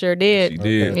 I sure did. She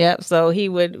did. Yep. So he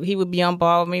would be on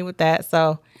board with me with that.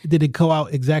 So Did it go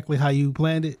out exactly how you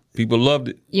planned it? People loved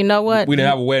it. you know what? We didn't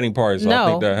have a wedding party, so I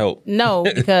think that helped. No,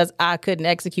 because I couldn't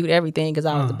execute everything because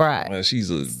I was the bride.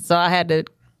 So I had to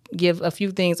give a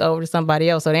few things over to somebody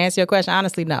else. So to answer your question,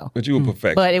 honestly, no. But you were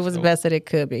perfect. But it was the best that it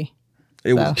could be.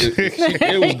 It was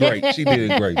great. She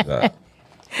did a great job.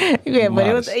 Yeah, but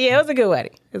it was a good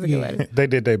wedding. It was a good wedding. They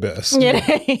did their best. Yeah.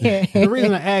 The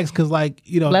reason I ask because,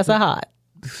 Bless her heart.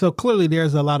 So clearly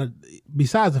there's a lot of,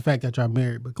 besides the fact that y'all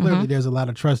married, but clearly there's a lot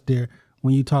of trust there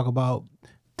when you talk about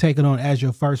taking on as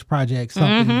your first project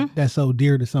something that's so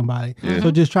dear to somebody.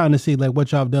 So just trying to see like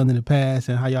what y'all have done in the past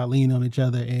and how y'all lean on each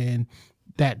other and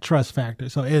that trust factor.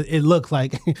 So it looks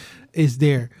like it's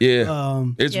there. Yeah.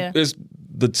 It's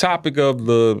the topic of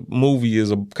the movie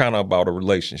is kind of about a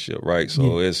relationship, right?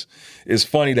 So it's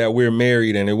funny that we're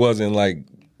married and it wasn't like,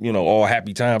 all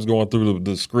happy times going through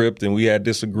the script and we had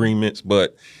disagreements,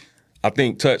 but I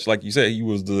think Touch, like you said, he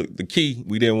was the key.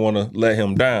 We didn't want to let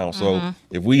him down. So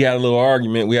if we had a little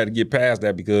argument, we had to get past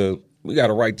that because we got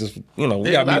to write this, we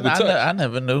got to meet with Touch. I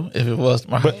never knew if it was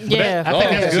my. I think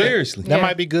that's good. Seriously. That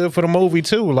might be good for the movie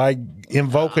too. Like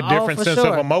invoke a different for sense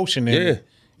sure. of emotion in it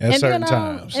at certain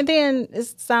times. And then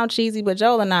it sounds cheesy, but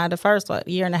Joel and I, the first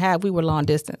year and a half, we were long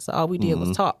distance. So all we did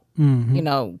was talk.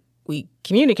 We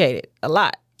communicated a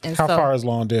lot. And How far is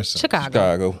long distance?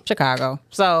 Chicago.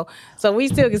 So we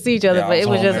still can see each other, but it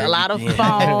was just a lot of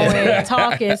phone and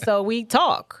talking. So we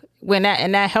talk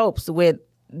and that helps with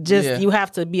you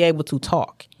have to be able to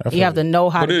talk. You have to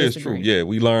know how to disagree. But it is true. Yeah,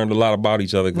 we learned a lot about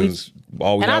each other because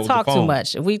all we had was the phone. And I talk too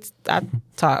much. I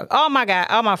talk. All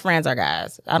my friends are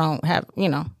guys. I don't have,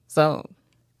 so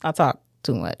I talk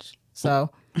too much. So.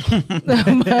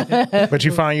 But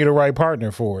you find you the right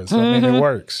partner for it. So I mean, it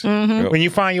works. When you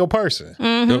find your person.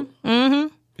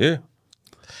 Yeah.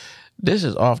 This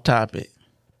is off topic,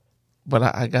 but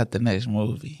I got the next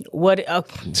movie. What?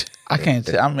 Okay. I can't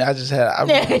tell. I mean, I just had.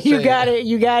 Yeah, you got it.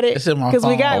 You got it. It's in my Because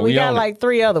we phone. got like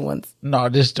 3 other ones. No,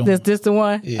 this the one. This the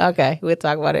one? Yeah. Okay, we'll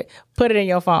talk about it. Put it in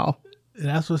your phone.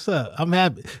 That's what's up. I'm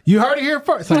happy. You heard it here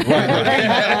first. Like,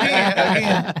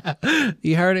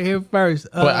 you heard it here first.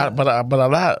 But a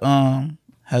lot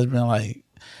has been like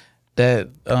that.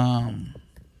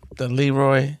 The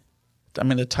Leroy,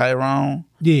 the Tyrone,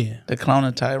 the clone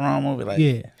of Tyrone movie, like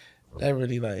that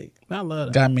really like I love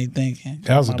that. got me thinking.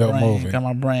 That was a dope movie. Got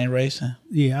my brain racing.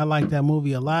 Yeah, I like that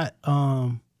movie a lot.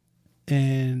 And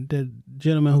the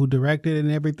gentleman who directed it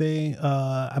and everything,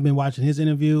 I've been watching his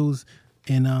interviews,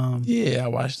 and I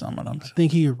watched some of them. I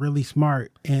think he's really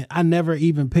smart. And I never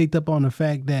even picked up on the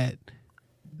fact that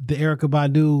the Erykah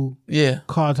Badu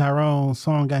Call Tyrone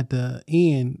song at the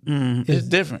end it's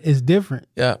different. It's different.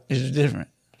 Yeah, it's different.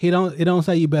 It don't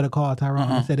say you better call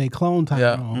Tyrone. It said they cloned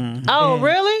Tyrone. Oh,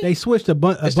 really? They switched a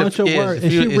bunch of words.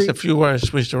 It's a few words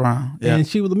switched around. Yeah. And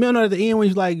she was the minute at the end when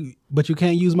she's like, "But you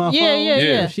can't use my phone."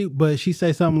 Yeah. She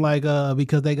said something like,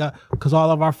 because all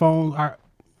of our phones are,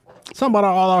 something about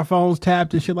all our phones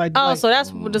tapped and shit like that. Oh, so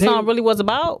that's what the song really was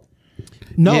about?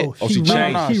 No, she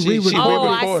re-recorded.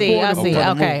 I see.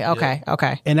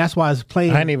 Okay. And that's why it's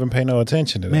playing. I didn't even pay no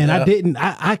attention to that. Man, I didn't.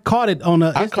 I caught it on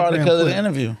the. I caught it because of the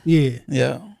interview.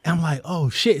 Yeah. And I'm like,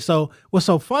 oh shit. So what's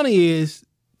so funny is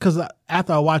because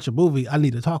after I watch a movie, I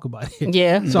need to talk about it.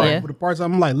 Yeah. So for the parts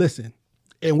I'm like, listen,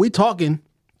 and we talking.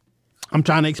 I'm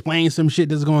trying to explain some shit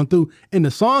that's going through, and the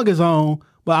song is on,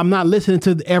 but I'm not listening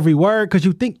to every word because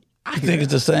you think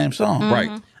it's the same song,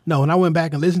 Right. No, and I went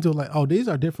back and listened to it, like, oh, these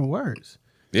are different words.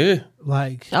 Yeah.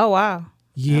 Like, Oh, wow.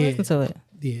 yeah, I listen to it.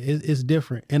 yeah, it's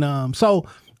different, and so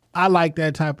I like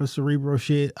that type of cerebral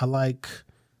shit. I like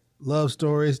love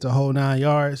stories, the whole 9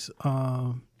 yards.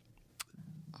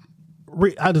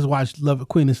 I just watched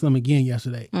Queen and Slim again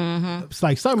yesterday. Mm-hmm. It's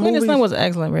like some Queen movies. and Slim was an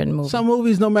excellent written movie. Some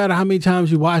movies, no matter how many times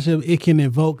you watch them, it can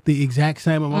evoke the exact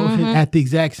same emotion at the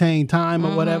exact same time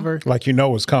or whatever. Like you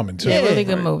know it's coming too. Yeah, really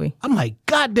good movie. I'm like,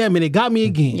 God damn it got me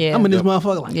again. Yeah. I'm in this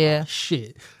motherfucker like, Yeah. oh,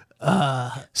 shit.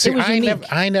 See, It was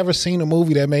I ain't never seen a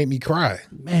movie that made me cry.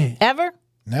 Man. Ever?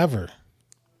 Never.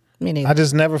 Me neither. I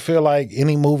just never feel like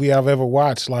any movie I've ever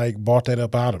watched like brought that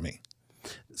up out of me.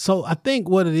 So I think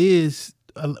what it is,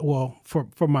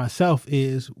 for myself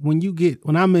is when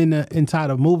I'm inside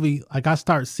a movie, like I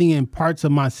start seeing parts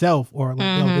of myself, or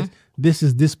like, yo, this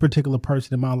is this particular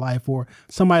person in my life, or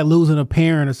somebody losing a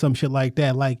parent or some shit like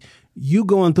that. Like you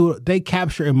going through, they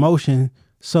capture emotion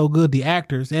so good. The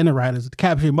actors and the writers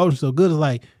capture emotion so good. It's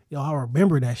like, yo, I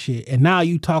remember that shit. And now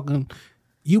you talking,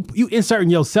 you inserting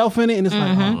yourself in it, and it's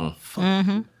like, oh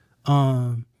fuck.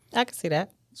 I can see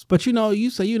that. But you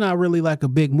say you're not really like a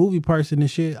big movie person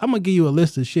and shit. I'm gonna give you a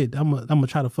list of shit. I'm gonna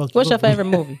try to fuck you. What's your up. favorite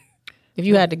movie? If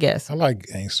you had to guess. I like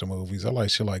gangster movies. I like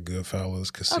shit like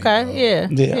Goodfellas, Casino. Okay,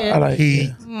 yeah. I like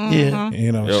Heat. Yeah.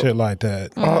 You know, shit like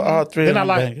that. All three Then of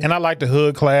them. I like the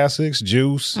hood classics,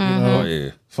 Juice, you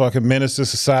know, fucking Menace to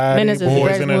Society, Menace is the Boys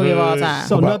greatest in the movie Hood. of all time.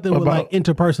 So nothing with like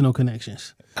interpersonal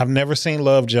connections. I've never seen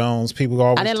Love Jones. People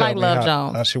always I didn't tell like me Love how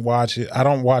Jones. I should watch it. I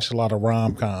don't watch a lot of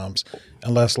rom-coms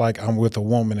unless like I'm with a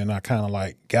woman and I kind of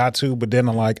like got to, but then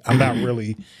I'm not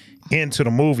really into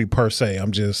the movie per se.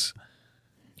 I'm just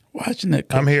watching it.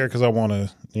 I'm here because I want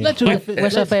to. What's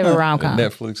your favorite rom-com?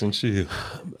 Netflix and chill.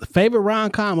 Favorite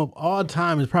rom-com of all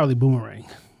time is probably Boomerang.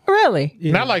 Really?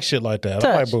 And I like shit like that. I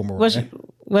Touch. like Boomerang.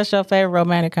 What's your favorite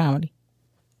romantic comedy?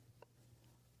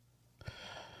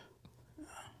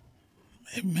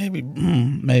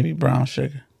 Maybe Brown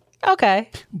Sugar. Okay.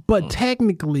 But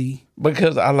technically,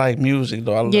 Because I like music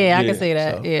though. I can see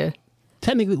that. so. Yeah.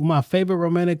 technically, my favorite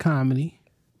romantic comedy,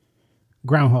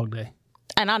 Groundhog Day.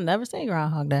 And I've never seen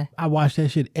Groundhog Day. I watch that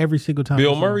shit every single time.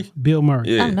 Bill it's on. Murray? Bill Murray.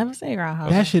 Yeah. I've never seen Groundhog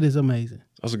Day. That shit is amazing.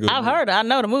 That's a good I've one. heard it. I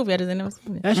know the movie. I just never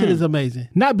seen it. That shit is amazing.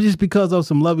 Not just because of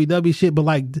some lovey-dovey shit, but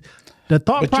like the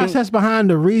thought process behind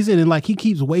the reason, and like he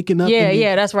keeps waking up.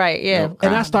 Yeah, that's right. Yeah.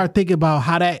 And I start thinking about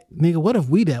how that nigga. What if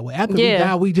we that way? After we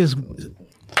die, we just.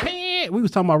 We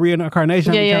was talking about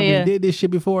reincarnation. Yeah. We did this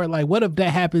shit before. Like, what if that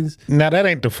happens? Now that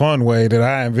ain't the fun way that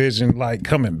I envision like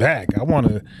coming back. I want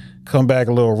to come back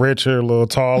a little richer, a little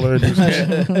taller, just,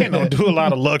 do a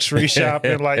lot of luxury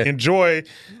shopping, like enjoy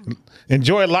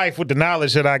life with the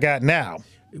knowledge that I got now.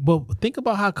 But think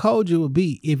about how cold you would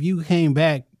be if you came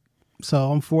back.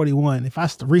 So I'm 41. If I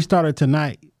restarted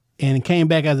tonight and came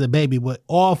back as a baby with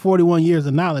all 41 years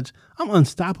of knowledge, I'm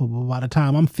unstoppable by the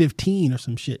time I'm 15 or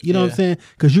some shit. You know what I'm saying?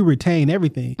 Because you retain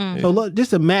everything. So look,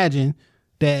 just imagine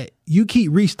that you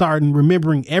keep restarting,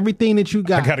 remembering everything that you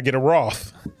got. I got to get a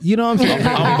Roth. You know what I'm saying?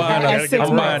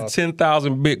 I'm buying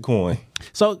 10,000 Bitcoin.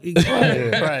 So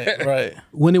Right.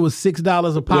 when it was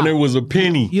 $6 a pop, When it was a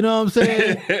penny. you know what I'm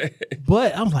saying?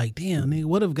 But I'm like, damn, nigga,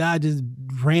 what if God just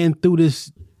ran through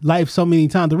this life so many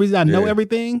times? The reason I know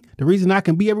everything, the reason I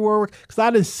can be everywhere, because I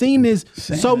done seen this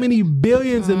so many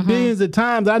billions and billions of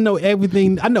times. I know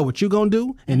everything. I know what you're gonna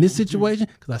do in this situation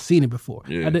because I've seen it before.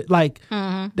 Yeah. I did,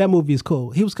 that movie is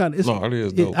cool. He was kind of. No, it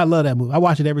is dope. I love that movie. I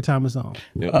watch it every time it's on.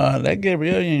 That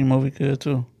Gabrielle Union movie good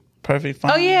too. Perfect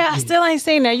Fine. Oh yeah, I still ain't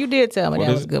seen that. You did tell me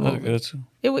that was a good movie. Good too.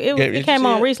 It came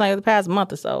on recently, the past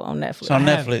month or so on Netflix. It's on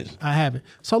Netflix. I haven't.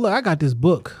 So look, I got this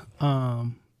book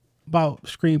about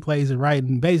screenplays and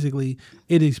writing. Basically,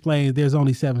 it explains there's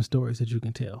only 7 stories that you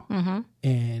can tell,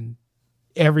 and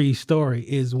every story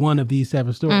is one of these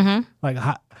 7 stories.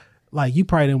 Like you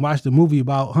probably didn't watch the movie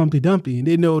about Humpty Dumpty and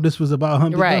didn't know this was about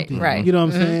Humpty Dumpty. Right. You know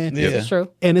what I'm saying? Yeah. It's true.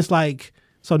 And it's like,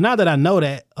 so now that I know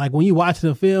that, like when you watch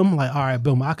the film, like, all right,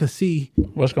 boom, I can see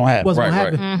What's gonna happen? what's going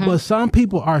to happen. But some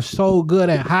people are so good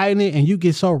at hiding it, and you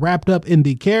get so wrapped up in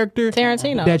the character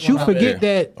Tarantino. that you forget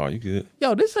that, Oh, you good?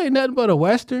 yo, this ain't nothing but a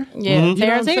Western. Yeah, You know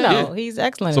what I'm saying? Tarantino. He's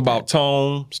excellent. It's about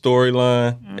tone,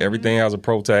 storyline. Everything has a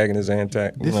protagonist and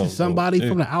antagonist. This is somebody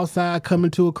from the outside coming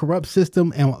to a corrupt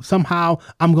system, and somehow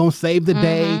I'm gonna save the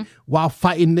day while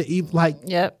fighting the evil. Like,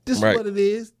 this is Right. what it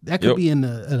is. That could be in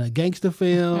a gangster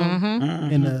film,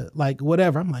 in a like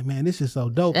whatever. I'm like, man, this is so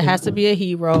dope. It has to be a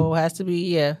hero. Has to be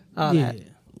all that.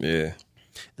 Yeah.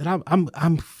 That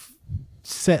I'm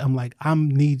set. I'm like, I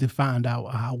need to find out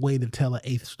a way to tell an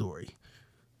 8th story.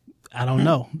 I don't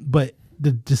know, but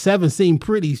the 7 seem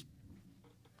pretty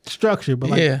structured.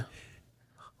 But like,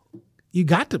 you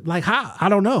got to like how I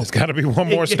don't know. It's got to be one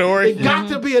more story. It got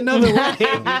to be another way.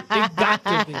 It got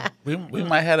to be. We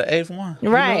might have the 8th one.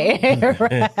 Right.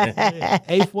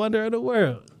 8th wonder of the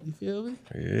world. You feel me?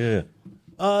 Yeah.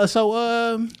 So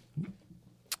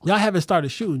y'all haven't started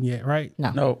shooting yet, right?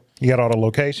 No. You got all the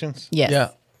locations? Yes. Yeah.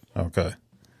 Okay.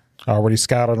 Already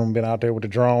scouted them, been out there with the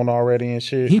drone already and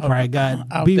shit. He probably got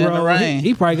Out there in the B-roll. rain.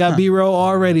 He probably got B-roll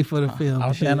already for the film.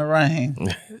 Out there in the rain.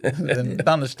 The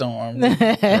thunderstorm.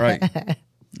 Right.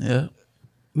 Yeah.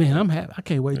 Man, I'm happy. I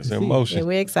can't wait to see it. Emotion. Yeah,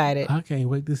 we're excited. I can't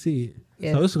wait to see it.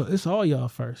 Yeah. So it's all y'all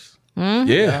first.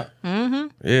 Yeah.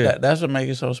 Yeah. That's what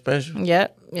makes it so special.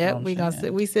 Yep.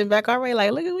 We sit back already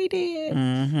like, look what we did.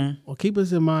 Well, keep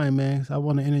us in mind, man. 'Cause I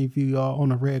want to interview y'all on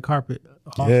the red carpet.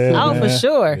 Yeah, Oh, man. for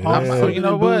sure. You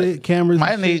know what? Cameras.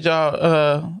 Might need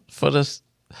y'all for the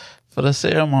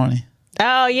ceremony.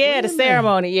 Oh yeah, the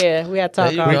ceremony. Yeah, we got to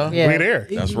talk. There you go. Yeah. We there.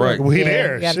 That's right. We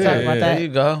there. We got to Shit. talk about There that. you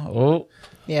go. Oh.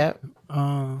 Yeah.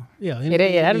 Yeah,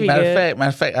 That'd be Matter good.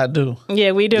 of fact, I do.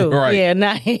 Yeah, we do. Right.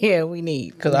 Yeah, we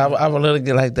need. Because I would love to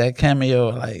get like that cameo,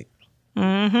 like,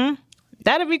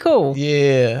 That'd be cool.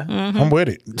 yeah. I'm with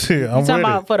it. I'm You with talking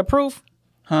about it. for the proof?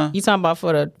 Huh? You talking about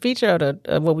for the feature or the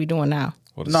what we doing now?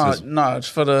 No, it's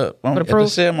for the proof?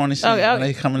 ceremony scene Okay. when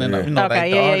they coming in. You know, like Okay,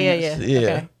 the yeah. audience. Yeah.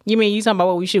 Okay. You mean you talking about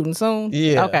what we shooting soon?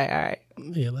 Yeah. Okay, all right.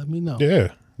 Yeah, let me know. Yeah,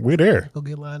 we there. Go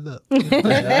get lined up. I'm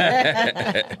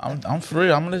free.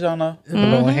 I'm gonna let y'all know. A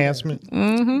little enhancement.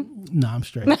 No, I'm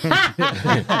straight. Little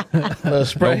No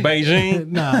spray. Beijing.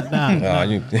 Nah.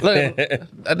 Look,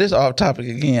 this off topic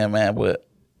again, man. But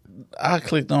I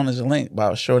clicked on this link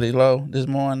about Shorty Low this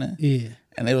morning. Yeah.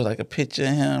 And it was like a picture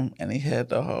of him, and he had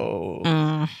the whole.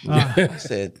 I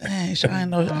said, "Dang, I didn't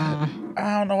know.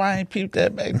 I don't know why I ain't peeped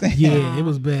that back then." Yeah, it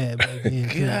was bad back then.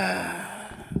 Too.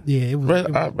 Yeah, it was.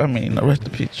 I mean, the rest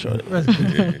of the picture, Shorty.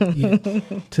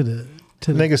 To the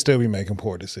Niggas still be making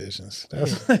poor decisions.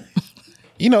 That's,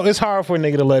 you know, it's hard for a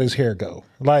nigga to let his hair go.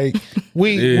 Like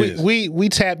we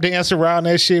tap dance around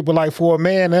that shit, but like for a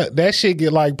man, that shit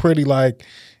get like pretty like.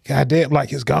 Goddamn,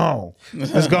 like it's gone.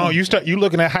 It's gone. You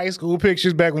looking at high school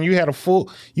pictures back when you had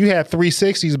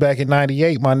 360s back in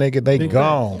 '98, my nigga. They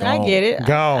gone. I get it.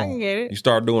 Gone. I can get it. You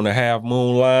start doing the half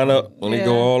moon lineup when they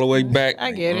go all the way back.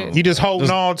 I get it. You just holding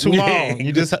on too long.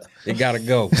 You just it gotta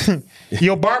go.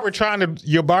 your barber trying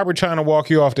to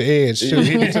walk you off the edge. Too.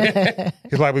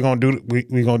 He's like, we gonna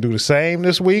do the same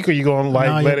this week, or you gonna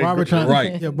like let it go?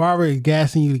 Right. Your barber is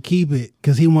gassing you to keep it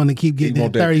because he want to keep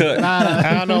getting that 35.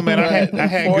 I don't know, man. I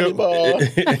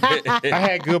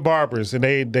had good barbers, and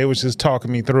they was just talking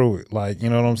me through it. Like, you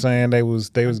know what I'm saying? They was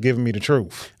giving me the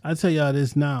truth. I tell y'all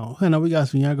this now. I know we got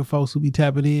some younger folks who be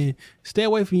tapping in. Stay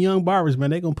away from young barbers,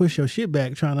 man. They gonna push your shit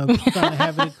back trying to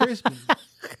have it crispy.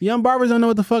 Young barbers don't know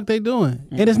what the fuck they doing,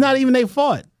 and it's not even their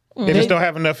fault. They just don't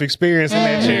have enough experience in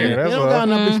that chair. That's They don't got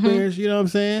enough experience. You know what I'm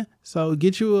saying? So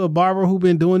get you a barber who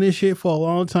been doing this shit for a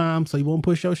long time, so you won't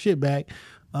push your shit back.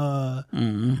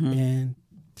 And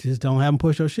Just don't have them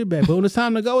push your shit back. But when it's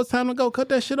time to go, it's time to go. Cut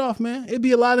that shit off, man. It'd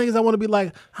be a lot of niggas I want to be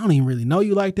like, I don't even really know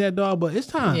you like that, dog, but it's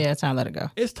time. Yeah, it's time to let it go.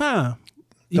 It's time.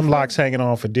 Them locks hanging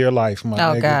on for dear life, my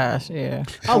nigga. Oh, gosh, yeah.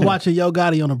 I was watching Yo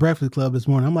Gotti on the Breakfast Club this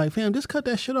morning. I'm like, fam, just cut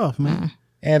that shit off, man.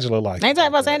 Angela like Ain't talking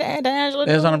about saying that Angela?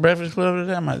 It's on the Breakfast Club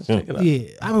today. I might just check it out. Yeah.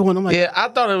 I'm like, Yeah, I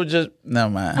thought it was just, never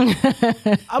mind.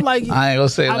 I'm like, I ain't gonna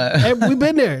say that. we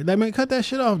been there. That man, cut that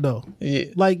shit off, though. Yeah.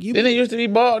 Like, you. Didn't it used to be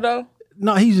bald, though?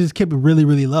 No, he just kept it really,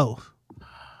 really low.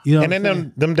 You know, and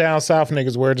then them down south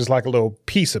niggas wear just like a little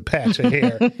piece of patch of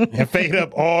hair and fade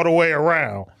up all the way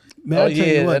around. Man, I tell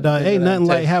you what, dog, ain't nothing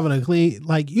like having a clean,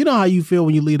 like, you know how you feel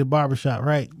when you leave the barbershop,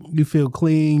 right? You feel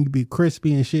clean, you be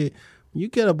crispy and shit. You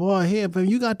get a bald head, fam,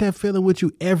 you got that feeling with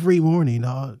you every morning,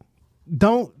 dog.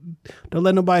 Don't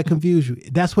let nobody confuse you.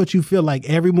 That's what you feel like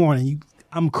every morning.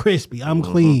 I'm crispy, I'm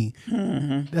clean.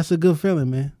 Mm-hmm. That's a good feeling,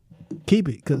 man. Keep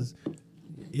it, because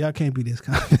y'all can't be this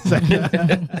kind.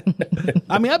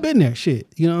 I mean, I've been there, shit.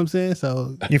 You know what I'm saying?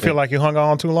 So you feel like you hung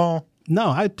on too long? No,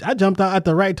 I jumped out at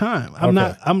the right time.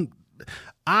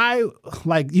 I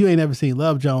like, you ain't ever seen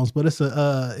Love Jones, but it's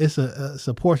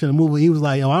a portion of the movie. He was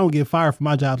like, yo, I don't get fired from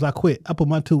my jobs. I quit. I put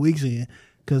my 2 weeks in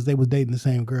because they was dating the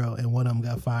same girl and one of them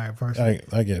got fired first.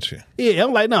 I get you. Yeah,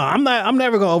 I'm like, no, I'm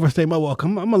never gonna overstay my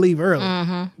welcome. I'm gonna leave early.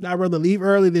 Mm-hmm. I'd rather leave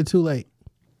early than too late.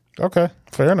 Okay,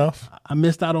 fair enough. I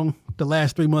missed out on the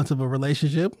last 3 months of a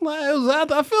relationship.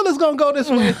 I feel it's gonna go this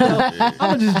way. So I'm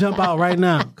gonna just jump out right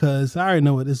now because I already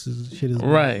know what shit is.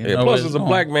 Right. Yeah, plus, as a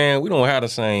black man, we don't have the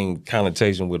same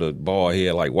connotation with a bald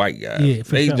head like white guys. Yeah,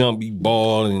 they sure. don't be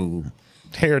bald and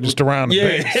hair just around the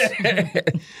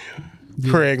base.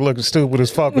 Craig looking stupid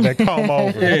as fuck with that comb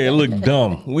over. Yeah, it look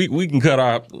dumb. We can cut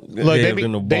our heads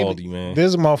in the baldy, man.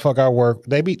 There's a motherfucker I work.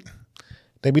 They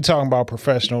be talking about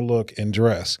professional look and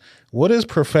dress. What is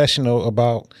professional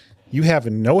about you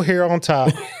having no hair on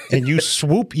top and you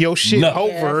swoop your shit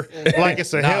over like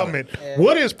it's a helmet?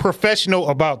 What is professional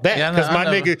about that? Because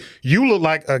nigga, you look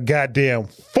like a goddamn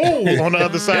fool on the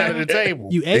other side of the table.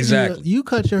 You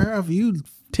cut your hair off. You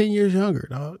 10 years younger,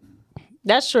 dog.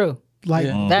 That's true. Like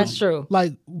that's true.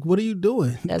 Like, what are you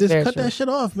doing? That's just cut true. that shit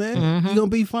off, man. Mm-hmm. You're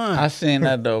gonna be fine. I seen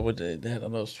that though with they had a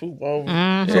little swoop over.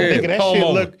 Mm-hmm. So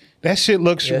nigga, that shit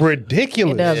looks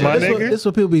ridiculous, my nigga. This is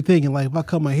what people be thinking. Like, if I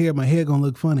cut my hair gonna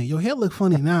look funny. Your hair look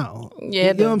funny now. Yeah,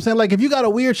 you know what I'm saying? Like, if you got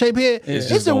a weird shaped head,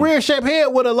 it's a weird shaped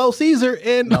head with a low Caesar,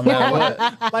 and no matter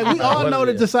what. like we all know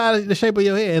the shape of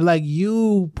your head. And like,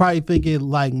 you probably think it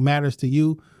like matters to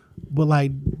you, but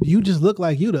like, you just look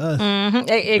like you to us. Mm-hmm.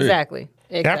 Exactly.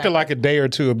 After like a day or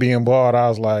two of being bald, I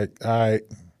was like, all right.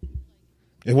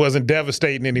 It wasn't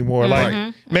devastating anymore.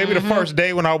 Like maybe the first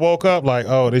day when I woke up, like,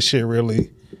 oh, this shit really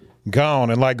gone.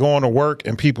 And like going to work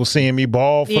and people seeing me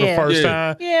bald for the first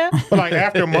time. Yeah. But like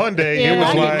after Monday, it was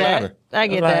I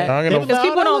get that. Because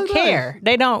people don't care.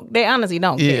 They honestly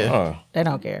don't care. They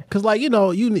don't care. Because like,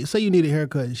 say you need a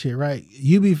haircut and shit, right?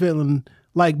 You be feeling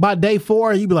like by day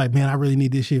 4, you be like, man, I really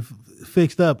need this shit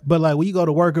fixed up. But like when you go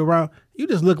to work around, you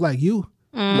just look like you.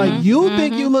 Like you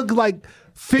think you look like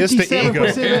 57%. It's the ego.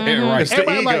 It's the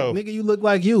Everybody ego. like, nigga, you look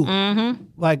like you.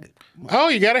 Like, oh,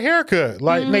 you got a haircut.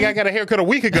 Like, nigga, I got a haircut a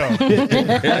week ago.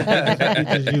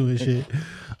 it's just you and shit.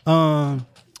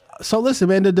 So listen,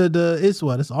 man, it's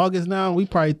what? It's August now. We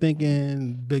probably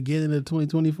thinking beginning of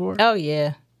 2024. Oh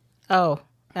yeah. Oh,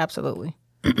 absolutely.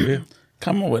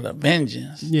 Coming with a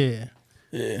vengeance. Yeah.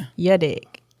 Yeah,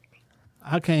 dick.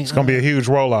 I can't. It's gonna be a huge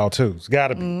rollout too. It's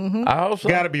gotta be. I hope so.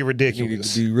 Gotta be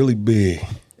ridiculous. Be really big.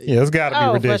 Yeah, it's gotta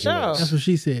be ridiculous. For sure. That's what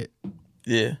she said.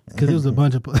 Yeah. Because it was a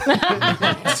bunch of.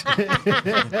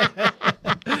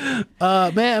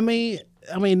 Man,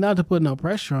 I mean, not to put no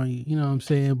pressure on you. You know what I'm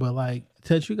saying? But like,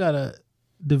 Ted, you got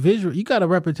a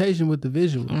reputation with the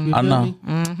visual. You I feel know. me?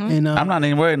 And I'm not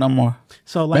even worried no more.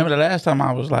 So like, remember the last time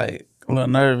I was like a little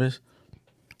nervous.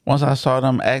 Once I saw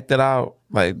them act it out,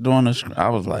 like doing the, I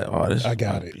was like, "Oh, this." I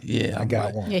got it. Yeah, I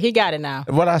got one. Yeah, he got it now.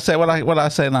 What I say? What I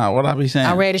say now? What I be saying?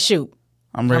 I'm ready to shoot.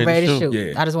 I'm ready to shoot.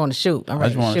 Yeah. I just want to shoot. I'm I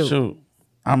ready just want to to shoot. shoot.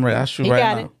 I'm ready. I shoot He right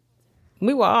got now. it.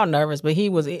 We were all nervous, but he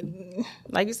was,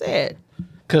 like you said.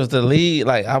 Cause the lead,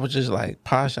 like I was just like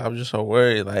Pasha. I was just so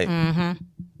worried, like.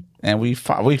 And we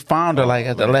found her like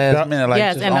at the last minute, like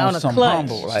yes, just and on a some clutch.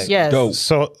 humble, like Yes. Dope.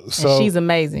 So And she's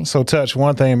amazing. So Touch,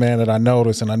 one thing, man, that I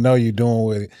noticed, and I know you're doing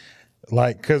with it,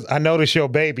 like, cause I noticed your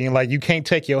baby, and like you can't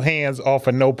take your hands off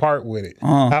of no part with it.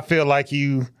 I feel like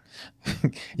you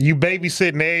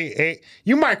babysitting,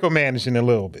 you micromanaging a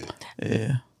little bit.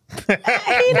 Yeah.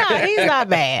 He's not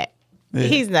bad. Yeah.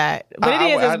 He's not. But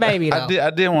it is his baby though. I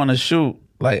did want to shoot.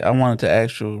 Like I wanted to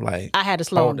actually like. I had to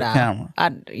slow him hold the down.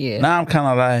 camera. Now I'm kind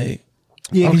of like.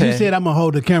 Yeah, because you Okay. said I'm gonna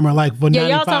hold the camera like for 95%. Yeah,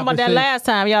 y'all talking about that last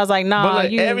time. Y'all was like, nah, But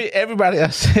like you. everybody I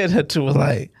said that to was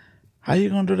like, "How you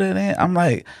gonna do that?" In? I'm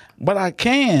like, "But I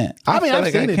can. I mean, feel I've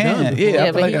like seen I it can. done before. Yeah, I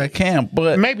Yeah, feel like but I can.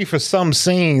 But Maybe for some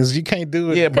scenes you can't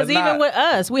do it. yeah, but Because even not, with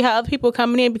us, we have other people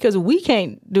coming in because we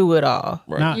can't do it all.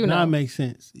 Right. Now, You now know. it makes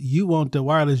sense. You want the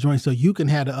wireless joint so you can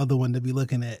have the other one to be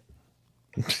looking at.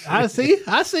 I see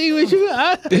what you.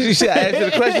 you see, I asked you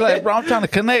the question like, "Bro, I'm trying to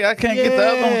connect. I can't get the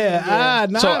other one." Yeah,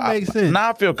 now it makes sense.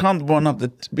 Now I feel comfortable enough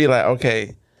to be like,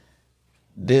 okay,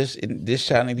 this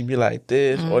shot need to be like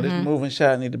this, or this moving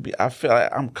shot need to be. I feel like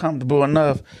I'm comfortable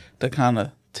enough to kind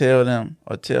of tell them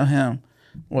or tell him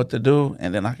what to do,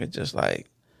 and then I could just like,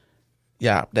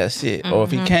 yeah, that's it. Or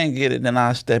if he can't get it, then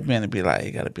I'll step in and be like,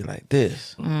 it got to be like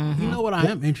this. You know what I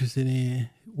am interested in?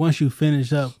 Once you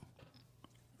finish up,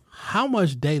 how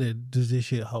much data does this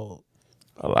shit hold?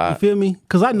 A You lot. feel me?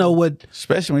 Because I know what.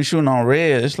 Especially when you're shooting on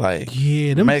red, it's like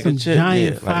Yeah, them mega some chip,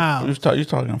 giant like, files. you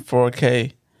talking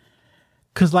 4K.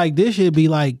 Because like this should be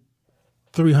like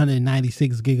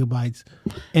 396 gigabytes,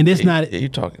 and it's not. Yeah, you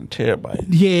talking terabytes.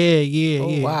 Yeah.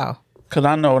 Oh, wow. Cause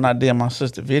I know when I did my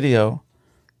sister video,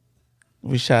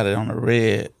 we shot it on the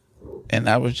red, and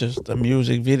that was just a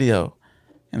music video,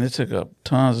 and it took up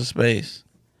tons of space.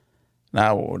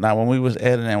 Now when we was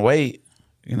editing weight,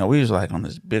 you know, we was like on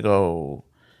this big old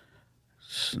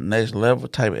next level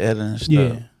type of editing stuff.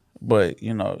 Yeah. But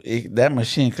you know, that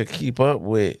machine could keep up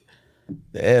with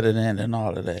the editing and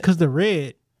all of that. Because the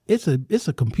red, it's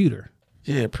a computer.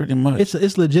 Yeah, pretty much.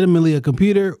 It's legitimately a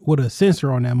computer with a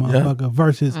sensor on that motherfucker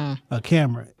versus a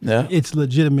camera. Yeah. It's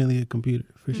legitimately a computer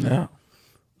for sure. Yeah.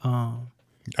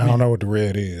 I don't know what the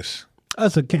red is.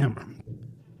 That's a camera.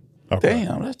 Okay.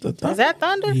 Damn, that's the thing. Is that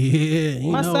thunder? Yeah.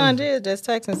 you My know son it. did just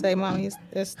text and say, Mom,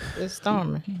 it's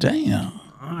storming. Damn.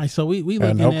 All right, so we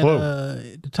had looking no at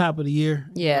clue. The top of the year.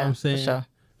 You know Yeah, what I'm for saying? sure.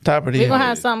 Top of the We're year. going to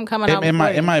have something coming out. It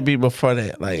before might be before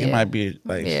that. Like it Yeah. might be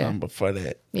like Yeah. something before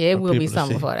that. Yeah, it for will be people to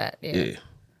something see. before that. Yeah. Yeah.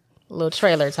 A little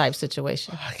trailer type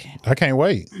situation. I can't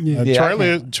wait. Yeah. The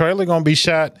Yeah, trailer gonna be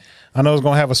shot. I know it's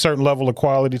gonna have a certain level of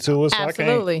quality to it. So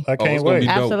Absolutely. I it's can't gonna wait. be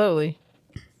dope. Absolutely.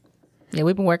 Yeah,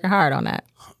 we've been working hard on that.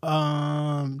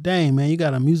 Dang, man, you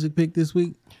got a music pick this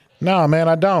week? No, man,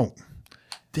 I don't.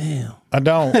 Damn. I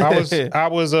don't. I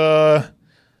was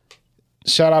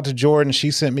shout out to Jordan.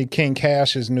 She sent me King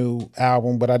Cash's new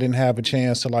album, but I didn't have a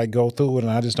chance to like go through it,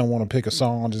 and I just don't want to pick a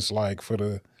song just like for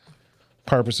the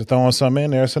purpose of throwing something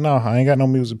in there. So no, I ain't got no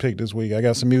music pick this week. I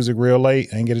got some music real late.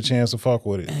 I ain't get a chance to fuck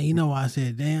with it. And you know why I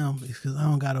said damn? It's because I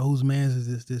don't got a whose man's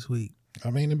is this week. I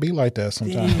mean, it be like that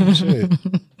sometimes. Shit.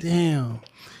 Damn.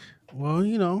 Well,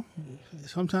 you know,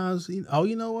 sometimes. Oh,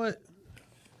 you know what?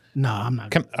 No, I'm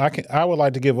not. I would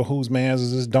like to give a whose man's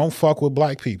is this. Don't fuck with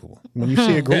black people. When you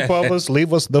see a group of us,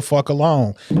 leave us the fuck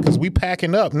alone. Because we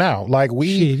packing up now. Like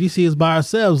we Shit, if you see us by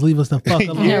ourselves, leave us the fuck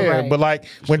alone. yeah, right. but like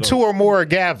when two or more are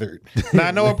gathered. Now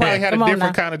I know it probably had a Come on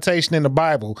different now. connotation in the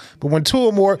Bible, but when two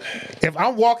or more, if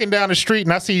I'm walking down the street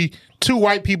and I see two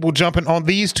white people jumping on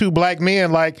these two black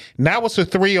men, like now it's a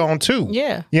 3-on-2.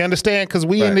 Yeah. You understand? Because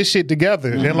we in this shit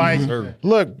together. And like, Sure.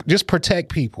 look, just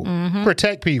protect people.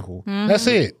 Protect people. That's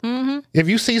it. If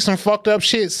you see some fucked up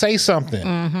shit, say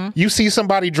something. You see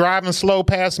somebody driving slow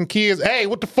past some kids, hey,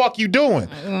 what the fuck you doing?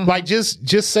 Like just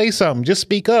say something. Just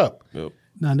speak up.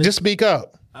 Now, this, Just speak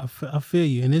up. I feel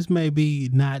you, and this may be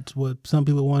not what some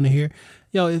people want to hear.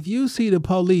 Yo, if you see the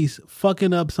police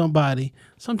fucking up somebody,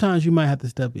 sometimes you might have to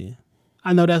step in.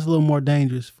 I know that's a little more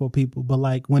dangerous for people, but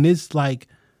like when it's like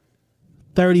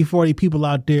 30, 40 people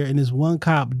out there and there's one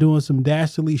cop doing some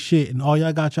dastardly shit and all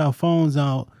y'all got y'all phones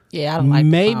out, Yeah, I don't like the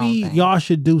maybe phone thing. y'all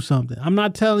should do something. I'm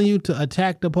not telling you to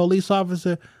attack the police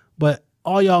officer, but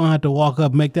all y'all gonna have to walk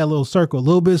up, make that little circle a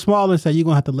little bit smaller and say you're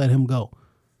gonna have to let him go.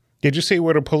 Did you see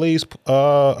where the police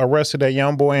arrested that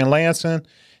young boy in Lansing?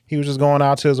 He was just going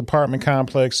out to his apartment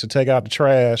complex to take out the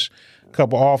trash. A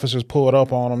couple officers pulled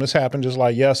up on him. This happened just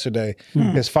like yesterday.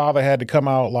 His father had to come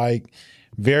out like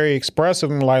very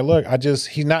expressive and like, look,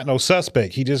 he's not no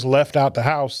suspect. He just left out the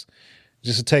house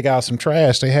just to take out some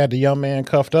trash. They had the young man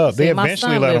cuffed up. See, they my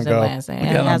eventually son let him lives in go. Lansing, and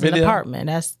got he on has an video? apartment.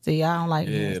 I don't like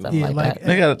stuff Yeah, like like-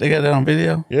 that. They got that on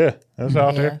video. Yeah, that's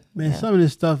out there. Man, some of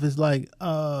this stuff is like,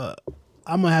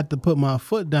 I'm gonna have to put my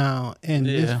foot down, and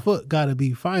this foot got to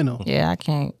be final. Yeah, I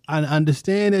can't. I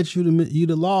understand that you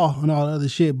the law and all the other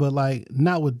shit, but like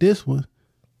not with this one.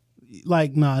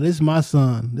 Like, nah, this is my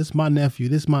son, this is my nephew,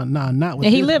 this is my not with.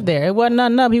 And he this lived one. there. It wasn't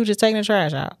nothing up. He was just taking the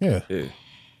trash out. Yeah.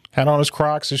 Had on his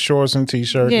Crocs, his shorts, and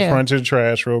T-shirt. Yeah. Just run to the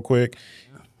trash real quick.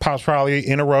 Pop's probably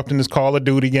interrupting this Call of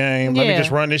Duty game. Let me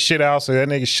just run this shit out so that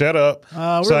nigga shut up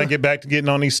so I can get back to getting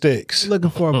on these sticks.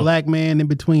 Looking for a black man in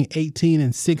between 18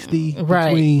 and 60,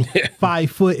 between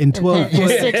 5 foot and 12 foot.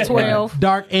 6'12".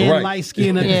 Dark and light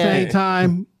skin at the same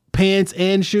time. Pants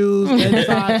and shoes and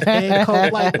socks and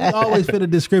coat. Like, we always fit a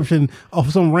description of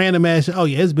some random ass. Oh,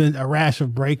 yeah, it's been a rash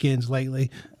of break-ins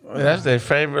lately. That's their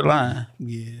favorite line.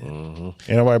 Yeah. Ain't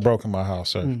nobody broke in my house,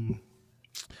 sir.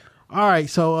 All right,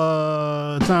 so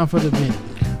time for the event.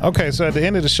 Okay, so at the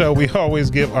end of the show, we always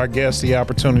give our guests the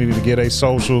opportunity to get a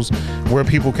socials where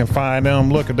people can find them.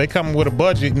 Look, if they come with a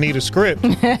budget and need a script,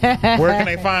 where can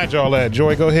they find y'all at?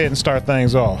 Joy, go ahead and start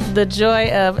things off. The Joy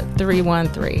of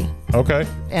 313. Okay.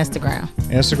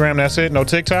 Instagram, that's it? No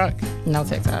TikTok? No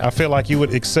TikTok. I feel like you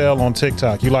would excel on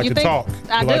TikTok. You like to talk.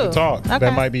 I you do. like to talk. Okay.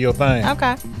 That might be your thing.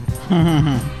 Okay.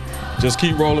 Just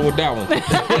keep rolling with that one.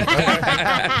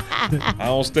 I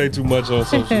don't stay too much on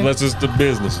social unless it's the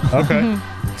business. Okay.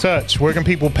 Touch, where can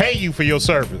people pay you for your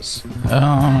service?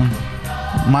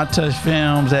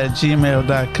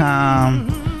 mytouchfilms@gmail.com.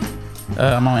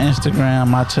 I'm on Instagram,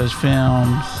 My Touch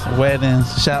Films.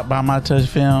 Weddings, shot by My Touch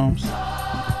Films.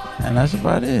 And that's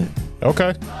about it.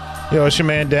 Okay. Yo, it's your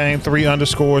man Dame,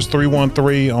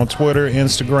 3_313 on Twitter,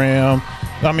 Instagram.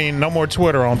 I mean, no more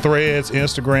Twitter, on Threads,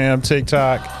 Instagram,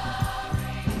 TikTok.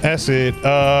 That's it.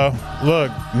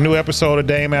 Look, new episode of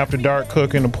Dame After Dark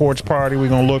cooking, the porch party. We're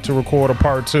going to look to record a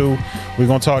part 2. We're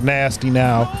going to talk nasty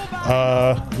now.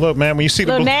 Look, man, when you see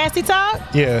the... Little nasty talk?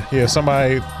 Yeah,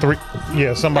 somebody... we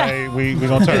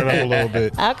going to turn it up a little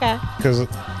bit. Okay. Because...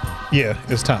 yeah,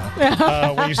 it's time.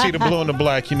 When you see the blue and the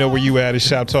black, you know where you at. It's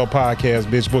Shop Talk Podcast,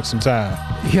 bitch. Book some time.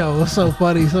 Yo, what's so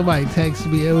funny? Somebody texted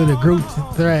me in a group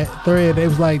thread. They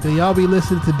was like, do y'all be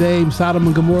listening to Dame Sodom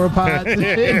and Gomorrah pods?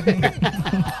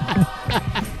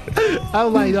 I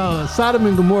was like, oh, Sodom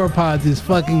and Gomorrah pods is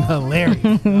fucking hilarious.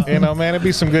 You know, man, it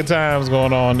be some good times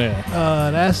going on there.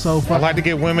 That's so funny. I like to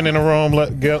get women in the room,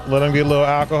 let them get a little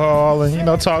alcohol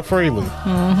and, talk freely.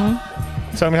 Mm-hmm.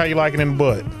 Tell me how you like it in the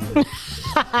butt.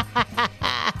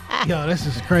 Yo, this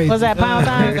is crazy. Was that pound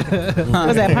time?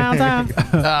 Was that pound time?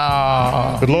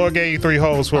 The Lord gave you 3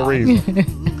 holes for a reason.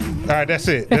 All right, that's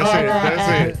it.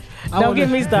 That's it. Don't get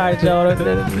me started, Joe.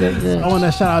 I want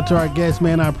to shout out to our guests,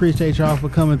 man. I appreciate y'all for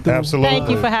coming through. Absolutely. Thank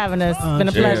you for having us. It's been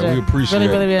a pleasure. we appreciate it.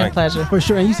 Really been a pleasure. For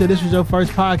sure. And you said this was your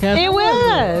first podcast? It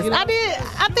was. I did.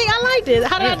 I think I liked it.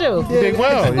 How did I do? You did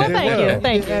well. Well,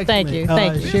 thank you.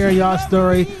 Sharing y'all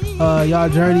story, y'all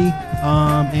journey,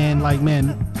 and like,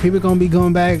 man, people gonna be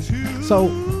going back. So,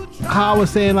 how I was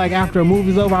saying, like, after a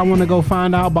movie's over, I want to go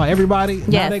find out about everybody. Yes.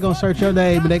 Now they gonna search your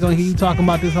name, but they gonna hear you talking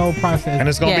about this whole process. And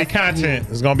it's gonna be content.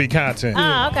 It's gonna be content.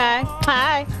 Oh, okay.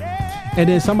 Hi. And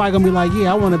then somebody gonna be like,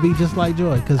 yeah, I want to be just like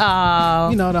Joy, because the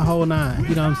whole 9.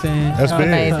 You know what I'm saying? That's big.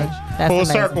 Amazing. That's Full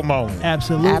amazing. circle moment.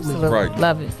 Absolutely. Right.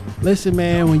 Love it. Listen,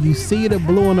 man, when you see the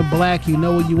blue and the black, you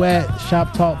know where you at.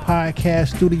 Shop Talk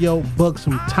Podcast Studio. Book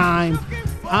some time.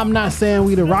 I'm not saying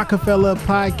we the Rockefeller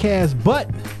Podcast, but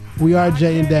we are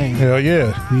Jay and Dane. Hell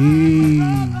yeah.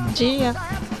 Peace. Gia.